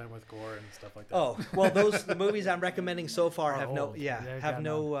 have a hard time with gore and stuff like that. Oh, well, the movies I'm recommending so far Are have no, old. yeah, They've have got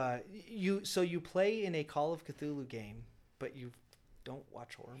no. You play in a Call of Cthulhu game, but you don't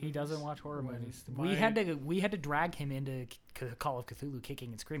watch horror movies. He doesn't watch horror movies. my- We had to drag him into Call of Cthulhu kicking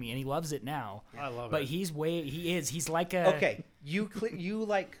and screaming, and he loves it now. I love But it. he's like a Okay, you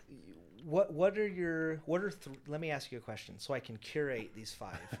like. What are let me ask you a question so I can curate these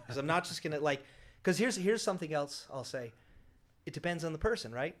 5, because I'm not just gonna because here's something else I'll say. It depends on the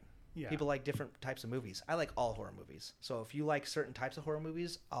person, right? Yeah. People like different types of movies. I like all horror movies, so if you like certain types of horror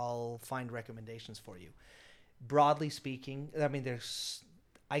movies, I'll find recommendations for you. Broadly speaking, I mean,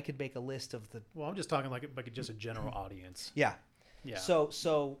 I could make a list of the Well, I'm just talking like just a general audience. yeah. Yeah.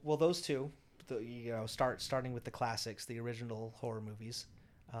 So well, those two, starting with the classics, the original horror movies,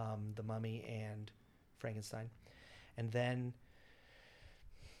 The Mummy and Frankenstein, and then,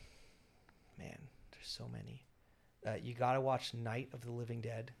 man, there's so many. You gotta watch Night of the Living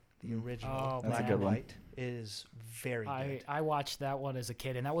Dead, the original, Oh, That's a black good and one. white. It is very good. I watched that one as a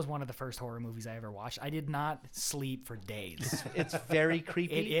kid, and that was one of the first horror movies I ever watched. I did not sleep for days. It's very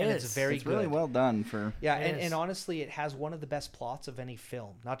creepy. It and is. it's very It's good. really well done for. Yeah, It is. and honestly, it has one of the best plots of any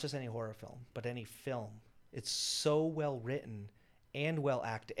film, not just any horror film, but any film. It's so well written and well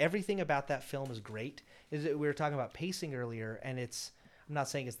acted. Everything about that film is great. We were talking about pacing earlier, and I'm not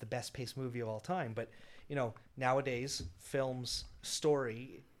saying it's the best paced movie of all time, but nowadays film's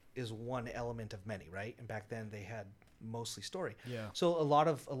story is one element of many, right? And back then they had mostly story. Yeah. So a lot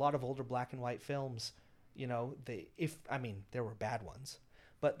of older black and white films, there were bad ones,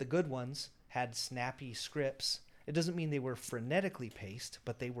 but the good ones had snappy scripts. It doesn't mean they were frenetically paced,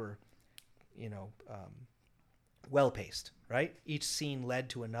 but they were, well paced, right? Each scene led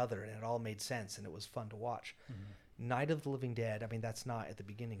to another, and it all made sense, and it was fun to watch. Mm-hmm. Night of the Living Dead, I mean, that's not at the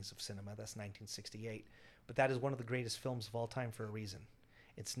beginnings of cinema. That's 1968, but that is one of the greatest films of all time for a reason.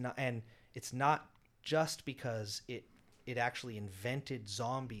 It's not just because it actually invented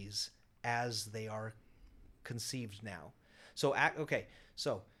zombies as they are conceived now. So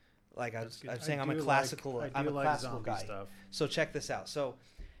like I was saying, I'm a classical guy. Stuff. So check this out. So,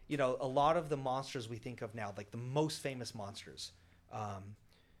 a lot of the monsters we think of now, like the most famous monsters,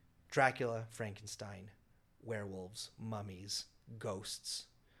 Dracula, Frankenstein, werewolves, mummies, ghosts,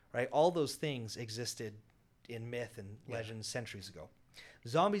 right? All those things existed in myth and legend centuries ago.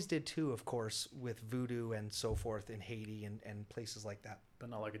 Zombies did too, of course, with voodoo and so forth in Haiti and places like that. But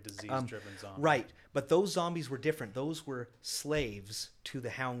not like a disease-driven zombie. Right. But those zombies were different. Those were slaves to the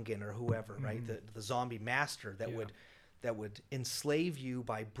Houndkin or whoever, right? The zombie master that would enslave you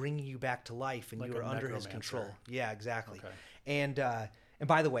by bringing you back to life, and Like you were a under his necromancer. control. Yeah, exactly. Okay. And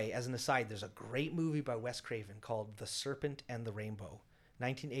by the way, as an aside, there's a great movie by Wes Craven called The Serpent and the Rainbow,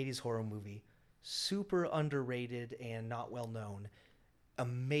 1980s horror movie, super underrated and not well known.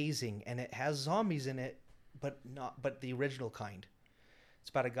 Amazing, and it has zombies in it, but the original kind. It's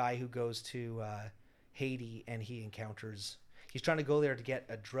about a guy who goes to Haiti, and he's trying to go there to get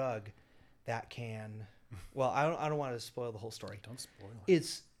a drug that can. Well, I don't want to spoil the whole story. Don't spoil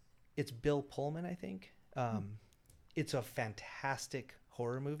it. It's Bill Pullman, I think. It's a fantastic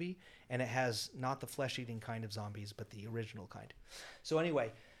horror movie, and it has not the flesh-eating kind of zombies, but the original kind. So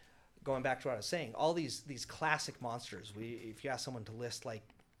anyway, going back to what I was saying, all these classic monsters. If you ask someone to list the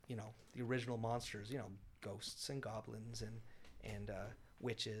original monsters, ghosts and goblins and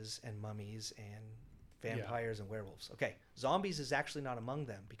witches and mummies and vampires and werewolves. Okay, zombies is actually not among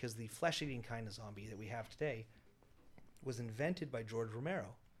them, because the flesh-eating kind of zombie that we have today was invented by George Romero,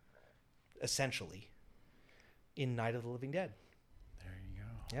 essentially, in Night of the Living Dead. There you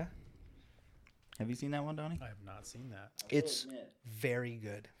go. Yeah, Have you seen that one, Donnie? I have not seen that. it's very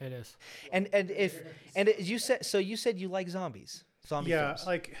good. It is. You said you like zombies. Zombie Yeah, films.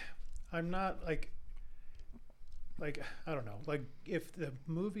 like I'm not like I don't know. Like if the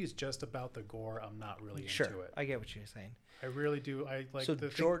movie's just about the gore, I'm not really Sure, into it. I get what you're saying. I really do. I like So the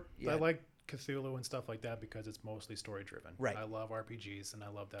George- yeah. I like Cthulhu and stuff like that because it's mostly story driven. Right. I love RPGs and I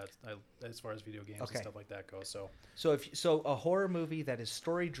love that as far as video games Okay. and stuff like that goes. So a horror movie that is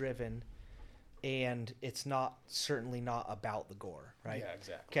story driven, and it's certainly not about the gore, right? Yeah,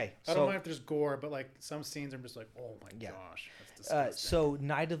 exactly. Okay, I don't so mind if there's gore, but like some scenes, I'm just like, oh my Yeah. gosh, that's disgusting. so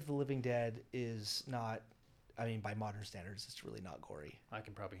Night of the Living Dead is not. I mean, by modern standards, it's really not gory. I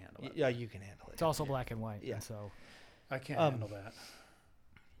can probably handle it. Yeah, you can handle it. It's also black and white. Yeah. And so I can't handle that.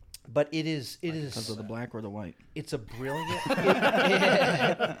 But it is. Because of the black or the white? It's a brilliant.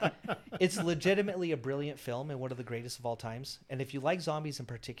 It's legitimately a brilliant film and one of the greatest of all times. And if you like zombies in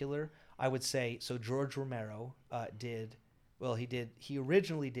particular, I would say so. George Romero did Well, he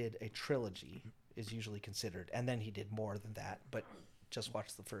originally did a trilogy, is usually considered, and then he did more than that, but just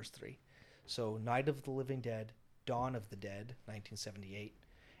watch the first 3. So Night of the Living Dead, Dawn of the Dead, 1978,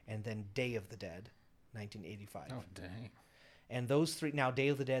 and then Day of the Dead, 1985. Oh, dang. And those 3, now Day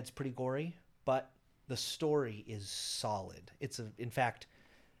of the Dead's pretty gory, but the story is solid. In fact,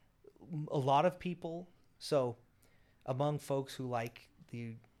 a lot of people, so among folks who like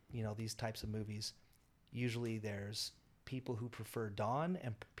these types of movies, usually there's people who prefer Dawn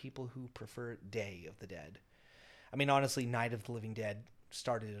and people who prefer Day of the Dead. I mean, honestly, Night of the Living Dead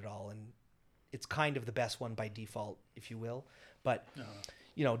started it all, and it's kind of the best one by default, if you will. But,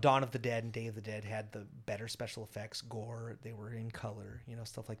 Dawn of the Dead and Day of the Dead had the better special effects, gore, they were in color,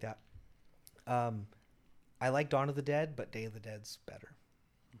 stuff like that. I like Dawn of the Dead, but Day of the Dead's better.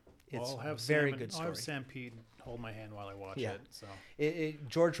 It's I'll have very good story. I'll have Sam Pete hold my hand while I watch Yeah. it. So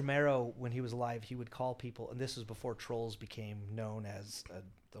George Romero, when he was alive, he would call people, and this was before trolls became known as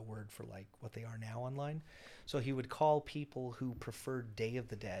the word for like what they are now online. So he would call people who preferred Day of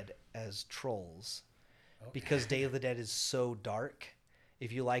the Dead as trolls, because Day of the Dead is so dark.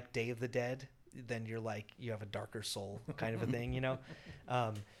 If you like Day of the Dead, then you're like, you have a darker soul kind of a thing,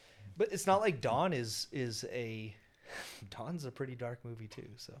 But it's not like Dawn is a Dawn's a pretty dark movie too.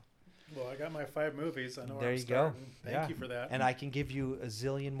 So well, I got my 5 movies. I know where there I'm you go. starting. Thank you for that. And I can give you a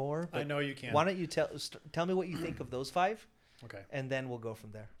zillion more. I know you can. Why don't you tell me what you think of those 5? Okay. And then we'll go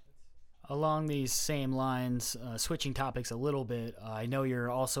from there. Along these same lines, switching topics a little bit, I know you're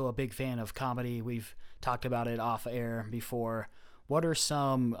also a big fan of comedy. We've talked about it off air before. What are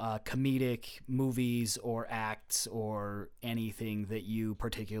some comedic movies or acts or anything that you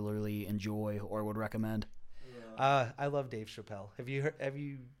particularly enjoy or would recommend? I love Dave Chappelle. Have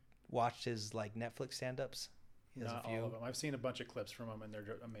you watched his like Netflix stand-ups? He has Not a few. all of them. I've seen a bunch of clips from him, and they're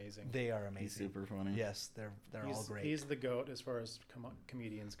amazing. They are amazing. He's super funny. Yes, they're all great. He's the GOAT as far as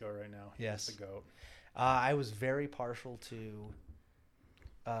comedians go right now. Yes. He's the GOAT. I was very partial to,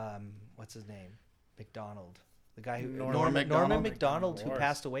 what's his name? McDonald. The guy who Norman McDonald, who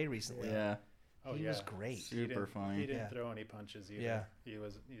passed away recently. Yeah. Oh, he yeah. was great. Super funny. He didn't Yeah. throw any punches either. Yeah. He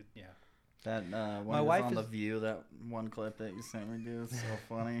was. Yeah. That when My he was wife on is- The View, that one clip that you sent me, dude, is so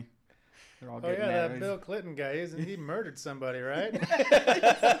funny. They're all Oh getting yeah, mad. that Bill Clinton guy. He murdered somebody, right?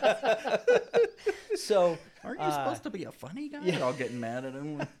 So, Aren't you supposed to be a funny guy? They're all getting mad at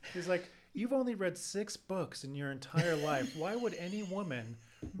him. He's like, you've only read 6 books in your entire life. Why would any woman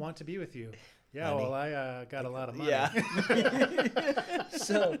want to be with you? Yeah, Money. well, I got a lot of money. Yeah.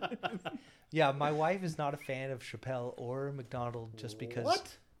 So, yeah, my wife is not a fan of Chappelle or McDonald just because.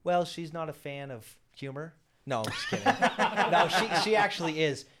 What? Well, she's not a fan of humor. No, I'm just kidding. No, she actually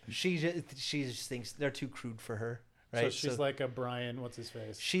is. She just thinks they're too crude for her. Right. So she's like a Brian. What's his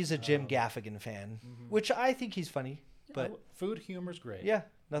face? She's a Jim Gaffigan fan, which I think he's funny. But food humor's great. yeah,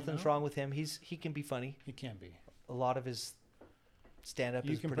 nothing's wrong with him. He can be funny. He can be. A lot of his stand-up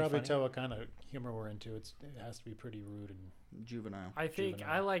You is can pretty probably funny. tell what kind of humor we're into. It has to be pretty rude and Juvenile. I think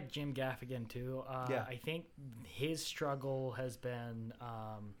Juvenile. I like Jim Gaffigan too. Yeah. I think his struggle has been,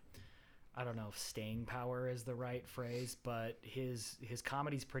 I don't know if staying power is the right phrase, but his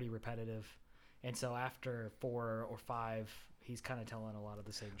comedy's pretty repetitive. And so after 4 or 5, he's kind of telling a lot of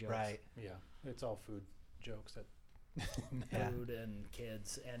the same jokes. Right. yeah, it's all food jokes. That Yeah. Food and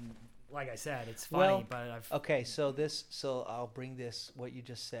kids. And like I said, it's funny, Well, but I've Okay, so I'll bring this what you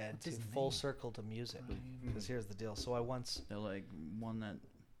just said What's to his full name? circle to music, because here's the deal. So I once They're like one that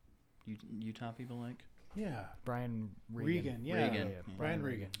Utah people like. yeah, Brian Regan. Regan. Yeah, Regan. Brian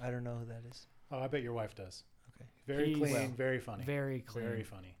Regan. I don't know who that is. Oh, I bet your wife does. Okay. Very He's- clean, Well, very funny. Very clean. Very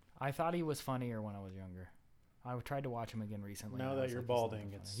funny. I thought he was funnier when I was younger. I tried to watch him again recently. Now and I that was you're like, he's not balding,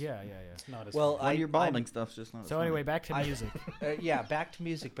 that it's- funny. Yeah. It's not as Well, funny. Well, your balding stuff's just not. as So funny. anyway, back to I- music. Yeah, back to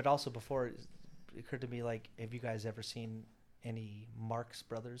music, but also before it occurred to me, like, have you guys ever seen any Marx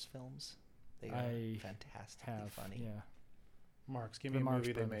Brothers films? They are I fantastically Have funny. Yeah, Marx, give The me a Marx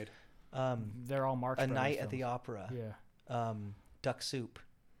movie they Brothers. made. they're all Marx A Brothers Night at the films. Opera. Yeah. Duck Soup,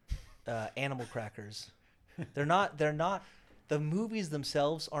 Animal Crackers. They're not. The movies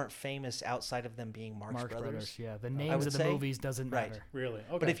themselves aren't famous outside of them being Marx Brothers. Yeah, the would names of the say- movies doesn't right. matter. Really?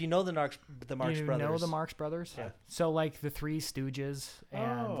 Okay. But if you know the Marx You Brothers, know the Marx Brothers? Yeah. So like the Three Stooges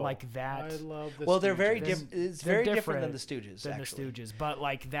and Oh, like that. I love the well, they're very Stooges. different. It's They're very different than different the Stooges. than actually. the Stooges, but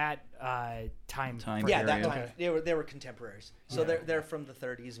like that time. Time Yeah, that period. time Okay. they were contemporaries. So Yeah. they're from the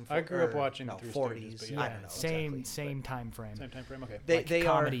 30s and. I grew up or, watching no, the Three 40s. Stooges, but I Yeah, don't know. same exactly, time frame. Same time frame. Okay. They Like they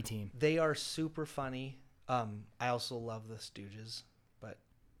comedy are team. They are super funny. I also love the Stooges, but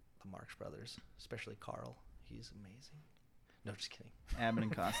the Marx Brothers, especially Carl, he's amazing. No, just kidding. Abbott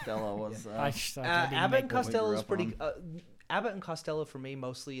and Costello was. I didn't Abbott make and the- Costello is up pretty. Abbott and Costello for me,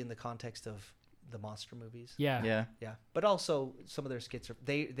 mostly in the context of the monster movies. Yeah. Yeah. Yeah, but also some of their skits are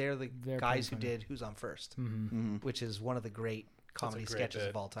they're the They're guys who pretty funny. did Who's on 1st, Mm-hmm. which is one of the great comedy That's a great sketches bit.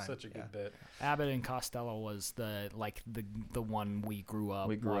 of all time. Such a good bit. Abbott and Costello was the one we grew up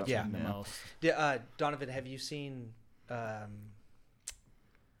watching Yeah. the Yeah. most. Donovan, have you seen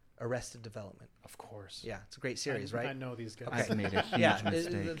Arrested Development? Of course. Yeah, it's a great series, I right? know these guys. Okay. I've made a huge Yeah,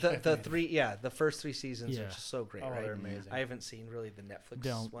 mistake. the first 3 seasons are Yeah. just so great, Oh, right? they're amazing. I haven't seen really the Netflix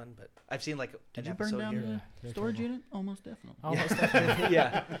Don't. one, but I've seen like Did an you burn episode down here. the They're storage terrible. unit? Almost definitely. Almost.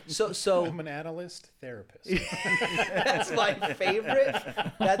 Yeah. So I'm an analyst therapist. that's my favorite.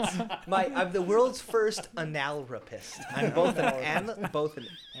 I'm the world's first analrapist. I'm both an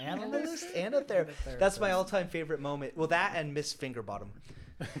analyst and a therapist. That's my all-time favorite moment. Well, that and Miss Fingerbottom.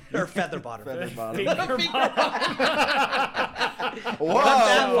 Or Featherbottom. Featherbottom. Whoa!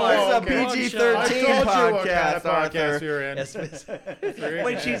 Whoa, It's a okay. PG-13 I told you what kind of podcast, Arthur. we were in. Yes, Miss.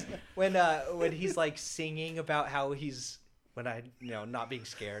 When he's like singing about how he's not being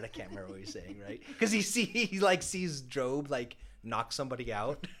scared. I can't remember what he's saying, right? Because he sees Job like knock somebody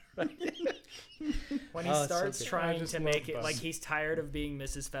out. When he Oh, it's so starts good. I trying just to love make it Buzz. like he's tired of being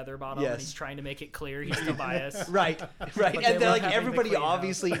Mrs. Featherbottom Yes. and he's trying to make it clear he's Tobias. Right. But And they they're were like having to everybody clean house.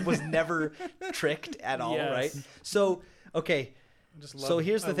 obviously was never tricked at all, Yes. right? So okay. So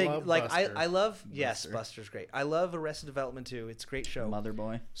here's the thing. love Like Buster. I love yes, Buster. Buster's great. I love Arrested Development too. It's a great show. Mother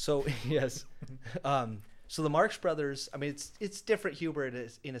boy. So yes, so the Marx Brothers. I mean, it's different humor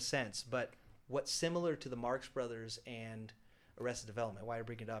in a sense, but what's similar to the Marx Brothers and Arrested Development, why I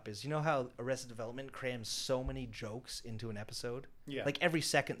bring it up, is you know how Arrested Development crams so many jokes into an episode. Yeah. Like every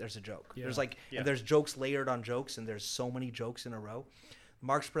second there's a joke. Yeah. There's like Yeah. and there's jokes layered on jokes, and there's so many jokes in a row.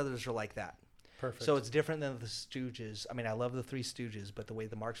 Marx Brothers are like that. Perfect. So it's different than the Stooges. I mean, I love the Three Stooges, but the way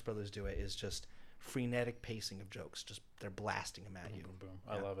the Marx Brothers do it is just frenetic pacing of jokes. Just they're blasting them at boom, you. boom, boom.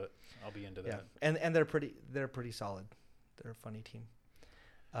 I Yeah. love it. I'll be into Yeah, that. and they're pretty solid. They're a funny team.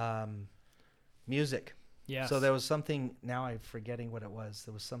 Music. Yes. So there was something. Now I'm forgetting what it was.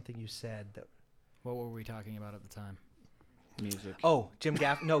 There was something you said that. What were we talking about at the time? Music. Oh, Jim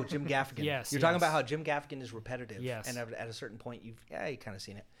Gaffigan. Yes, You're talking yes. about how Jim Gaffigan is repetitive. Yes. And at a certain point, you kind of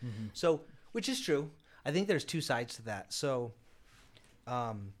seen it. Mm-hmm. So, which is true. I think there's 2 sides to that. So,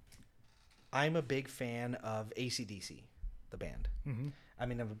 I'm a big fan of AC/DC, the band. Mm-hmm. I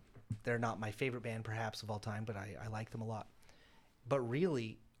mean, they're not my favorite band perhaps of all time, but I like them a lot. But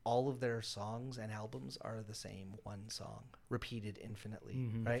really, all of their songs and albums are the same one song, repeated infinitely,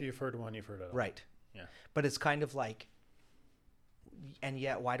 Mhm. right? If you've heard one, you've heard it all. Right. Yeah. But it's kind of like, and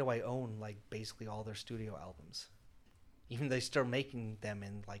yet why do I own like basically all their studio albums? Even they still making them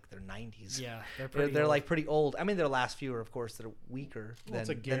in like their 90s. Yeah, They're like pretty old. I mean, their last few are, of course, that are weaker Well, it's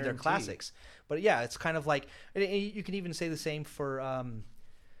a than their guarantee. classics. But yeah, it's kind of like and you can even say the same for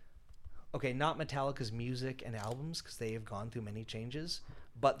okay, not Metallica's music and albums because they have gone through many changes,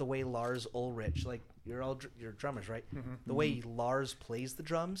 but the way Lars Ulrich, like you're drummers, right? The way Lars plays the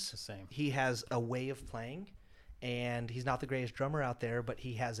drums, The same. he has a way of playing, and he's not the greatest drummer out there, but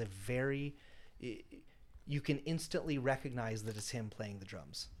he has a very you can instantly recognize that it's him playing the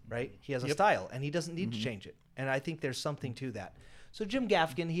drums, right? He has a Yep. style, and he doesn't need to change it. And I think there's something to that. So Jim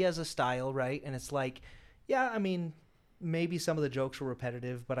Gaffigan, he has a style, right? And it's like, yeah, I mean, maybe some of the jokes were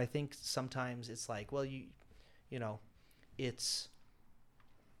repetitive, but I think sometimes it's like, well, you know, it's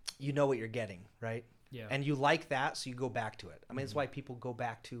you know what you're getting, right? Yeah. And you like that, so you go back to it. I mean, it's why people go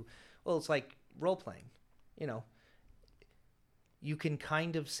back to, well, it's like role playing. You know, you can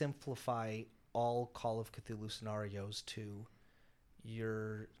kind of simplify all Call of Cthulhu scenarios to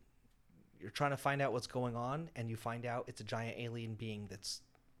you're trying to find out what's going on, and you find out it's a giant alien being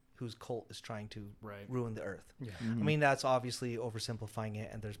whose cult is trying to Right. ruin the Earth. Yeah. I mean, that's obviously oversimplifying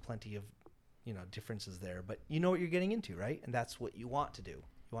it, and there's plenty of differences there, but you know what you're getting into, right? And that's what you want to do.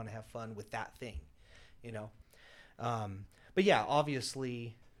 You want to have fun with that thing, you know. But yeah,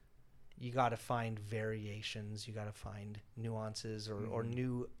 obviously you got to find variations, you got to find nuances or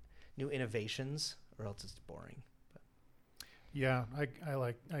new innovations, or else it's boring. Yeah, I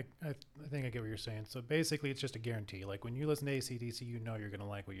think I get what you're saying. So basically, it's just a guarantee. Like when you listen to AC/DC, you know you're going to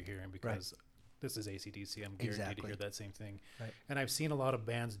like what you're hearing because this is AC/DC. I'm guaranteed Exactly. to hear that same thing. Right. And I've seen a lot of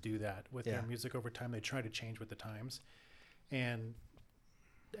bands do that with Yeah. their music over time. They try to change with the times. And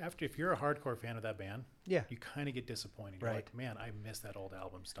if you're a hardcore fan of that band, Yeah. you kind of get disappointed. You're Right. like, man, I miss that old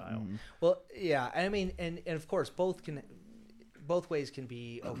album style. Well, yeah, I mean, and of course, both ways can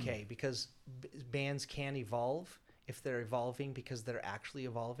be okay because bands can evolve. If they're evolving because they're actually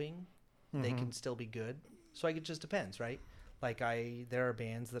evolving, they can still be good. So it just depends, right? Like there are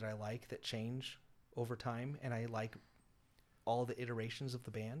bands that I like that change over time, and I like all the iterations of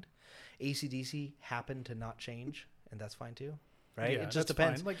the band. AC/DC happen to not change, and that's fine too, right? Yeah, It just that's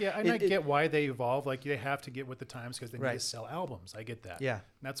depends. fine. Like, yeah, and I get why they evolve. Like, they have to get with the times because they need to Right. sell albums. I get that. Yeah. And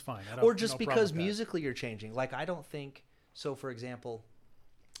that's fine. Or just no problem because with that. musically you're changing. Like, I don't think so. For example,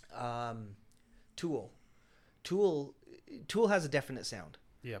 Tool has a definite sound.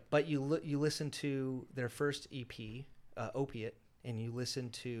 Yep. But you listen to their first EP, Opiate, and you listen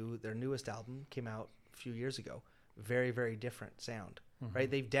to their newest album, came out a few years ago. Very, very different sound,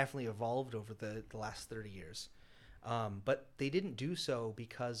 right? They've definitely evolved over the last 30 years. But they didn't do so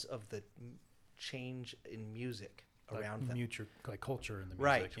because of the change in music around them. Like culture in the music.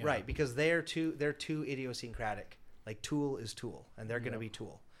 Right, yeah. right. Because they're too idiosyncratic. Like Tool is Tool, and they're going to be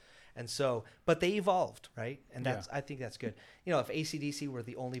Tool. And so, but they evolved, right? And I think that's good. You know, if AC/DC were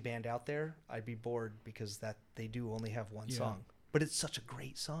the only band out there, I'd be bored because they do only have one song. But it's such a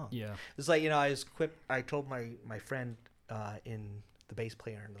great song. Yeah. It's like, I told my friend in the bass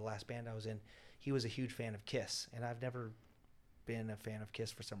player in the last band I was in, he was a huge fan of Kiss, and I've never been a fan of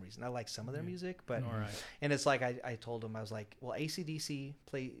Kiss for some reason. I like some of their music, but All right. and it's like I told him, I was like, well, AC/DC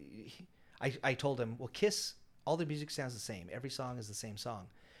play. I told him, well, Kiss, all the music sounds the same. Every song is the same song.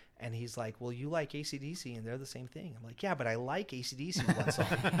 And he's like, well, you like AC/DC, and they're the same thing. I'm like, yeah, but I like AC/DC's one song.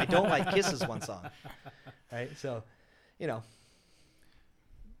 I don't like Kiss's one song. Right? So, you know,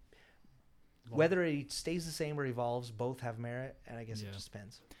 whether it stays the same or evolves, both have merit, and I guess it just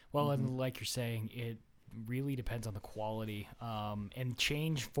depends. Well, and like you're saying, it really depends on the quality. And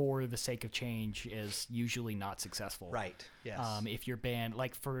change for the sake of change is usually not successful. Right. Yes. If your band,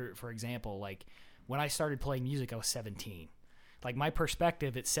 like for example, like when I started playing music, I was 17. Like my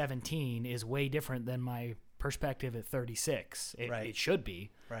perspective at 17 is way different than my perspective at 36. It should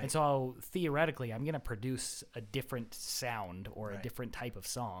be. Right. And so theoretically, I'm going to produce a different sound or a different type of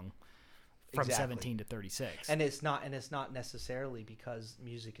song from 17 to 36. And it's not necessarily because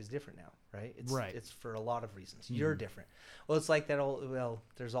music is different now, right? It's for a lot of reasons. You're different. Well, it's like that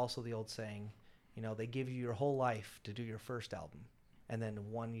there's also the old saying, you know, they give you your whole life to do your first album, and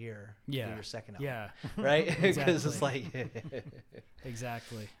then 1 year to do your second album. Yeah. Right? Because it's like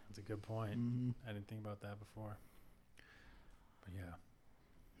Exactly. That's a good point. I didn't think about that before. But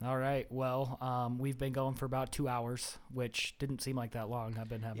yeah. All right. Well, we've been going for about 2 hours, which didn't seem like that long. I've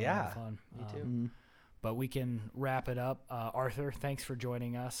been having a lot of fun. Me too. But we can wrap it up. Arthur, thanks for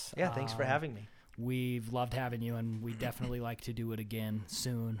joining us. Yeah, thanks for having me. We've loved having you, and we definitely like to do it again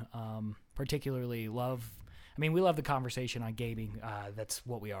soon. Particularly we love the conversation on gaming. That's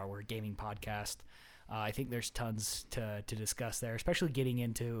what we are. We're a gaming podcast. I think there's tons to discuss there, especially getting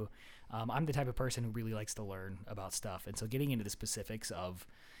into I'm the type of person who really likes to learn about stuff. And so getting into the specifics of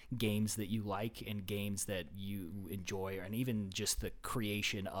games that you like and games that you enjoy, and even just the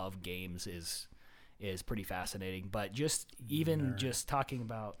creation of games is pretty fascinating. But just talking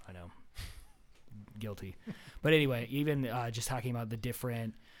about, I know, guilty. But anyway, even just talking about the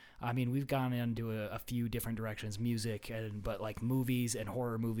different, we've gone into a few different directions, music, but like movies and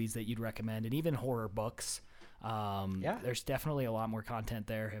horror movies that you'd recommend, and even horror books. There's definitely a lot more content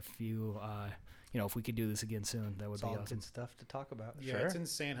there. If you, if we could do this again soon, that would It's be all awesome. good stuff to talk about. Yeah, Sure. it's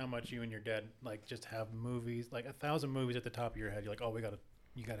insane how much you and your dad like just have movies, like 1,000 movies at the top of your head. You're like, oh,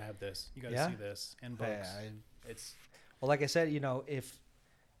 you gotta have this, you gotta see this, and books. It's Well, like I said, if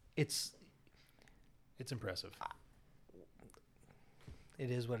it's impressive. It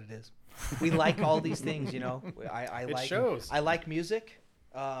is what it is. We like all these things, I It like shows. I like music,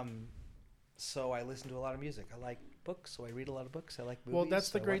 so I listen to a lot of music. I like books, so I read a lot of books. I like movies. Well, that's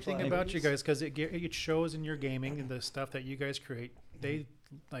the so I great watch a lot thing of about you movies. guys, because it shows in your gaming and the stuff that you guys create. They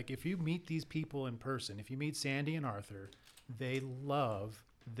like, if you meet these people in person, if you meet Sandy and Arthur, they love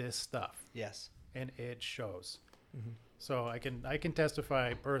this stuff, Yes. and it shows. So I can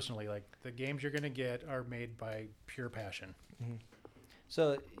testify personally, like the games you're gonna get are made by pure passion.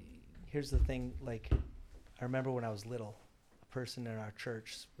 So here's the thing, like I remember when I was little, a person in our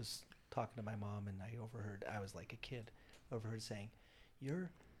church was talking to my mom, and I was like a kid, overheard saying, your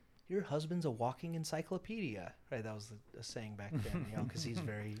husband's a walking encyclopedia, right? That was a saying back then, because he's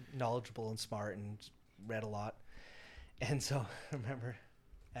very knowledgeable and smart and read a lot. And so I remember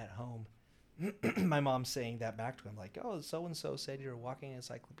at home, my mom saying that back to him, like, oh, so-and-so said you're a walking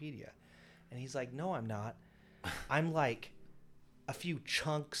encyclopedia. And he's like, no, I'm not. I'm like a few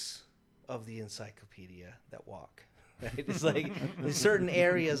chunks of the encyclopedia that walk. Right? It's like there's certain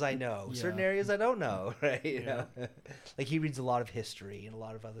areas I know, certain areas I don't know, right? You know? Like he reads a lot of history and a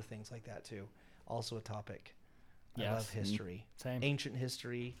lot of other things like that too. Also a topic. I love history. Same. Ancient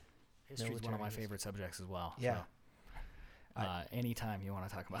history. History is one of my military favorite subjects as well. Yeah. anytime you want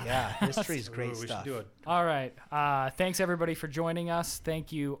to talk about Yeah, that. history's great We stuff. should do it. All right. Thanks, everybody, for joining us.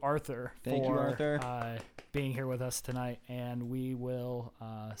 Thank you, Arthur, Thank you, for Arthur. being here with us tonight. And we will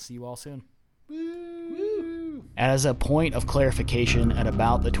see you all soon. As a point of clarification, at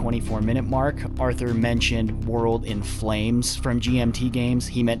about the 24-minute mark, Arthur mentioned World in Flames from GMT Games.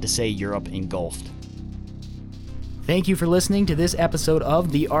 He meant to say Europe Engulfed. Thank you for listening to this episode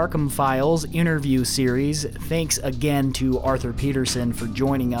of the Arkham Files interview series. Thanks again to Arthur Petersen for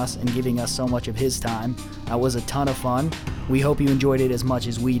joining us and giving us so much of his time. That was a ton of fun. We hope you enjoyed it as much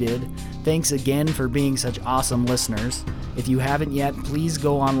as we did. Thanks again for being such awesome listeners. If you haven't yet, please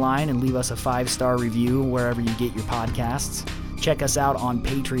go online and leave us a 5-star review wherever you get your podcasts. Check us out on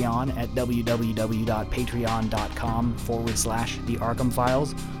Patreon at www.patreon.com/The Arkham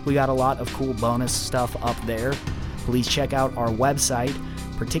Files. We got a lot of cool bonus stuff up there. Please check out our website,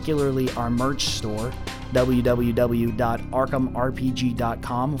 particularly our merch store,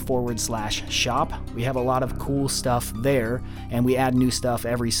 www.arkhamrpg.com/shop. We have a lot of cool stuff there, and we add new stuff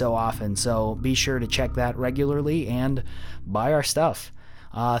every so often, so be sure to check that regularly and buy our stuff.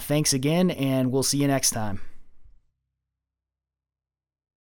 Thanks again, and we'll see you next time.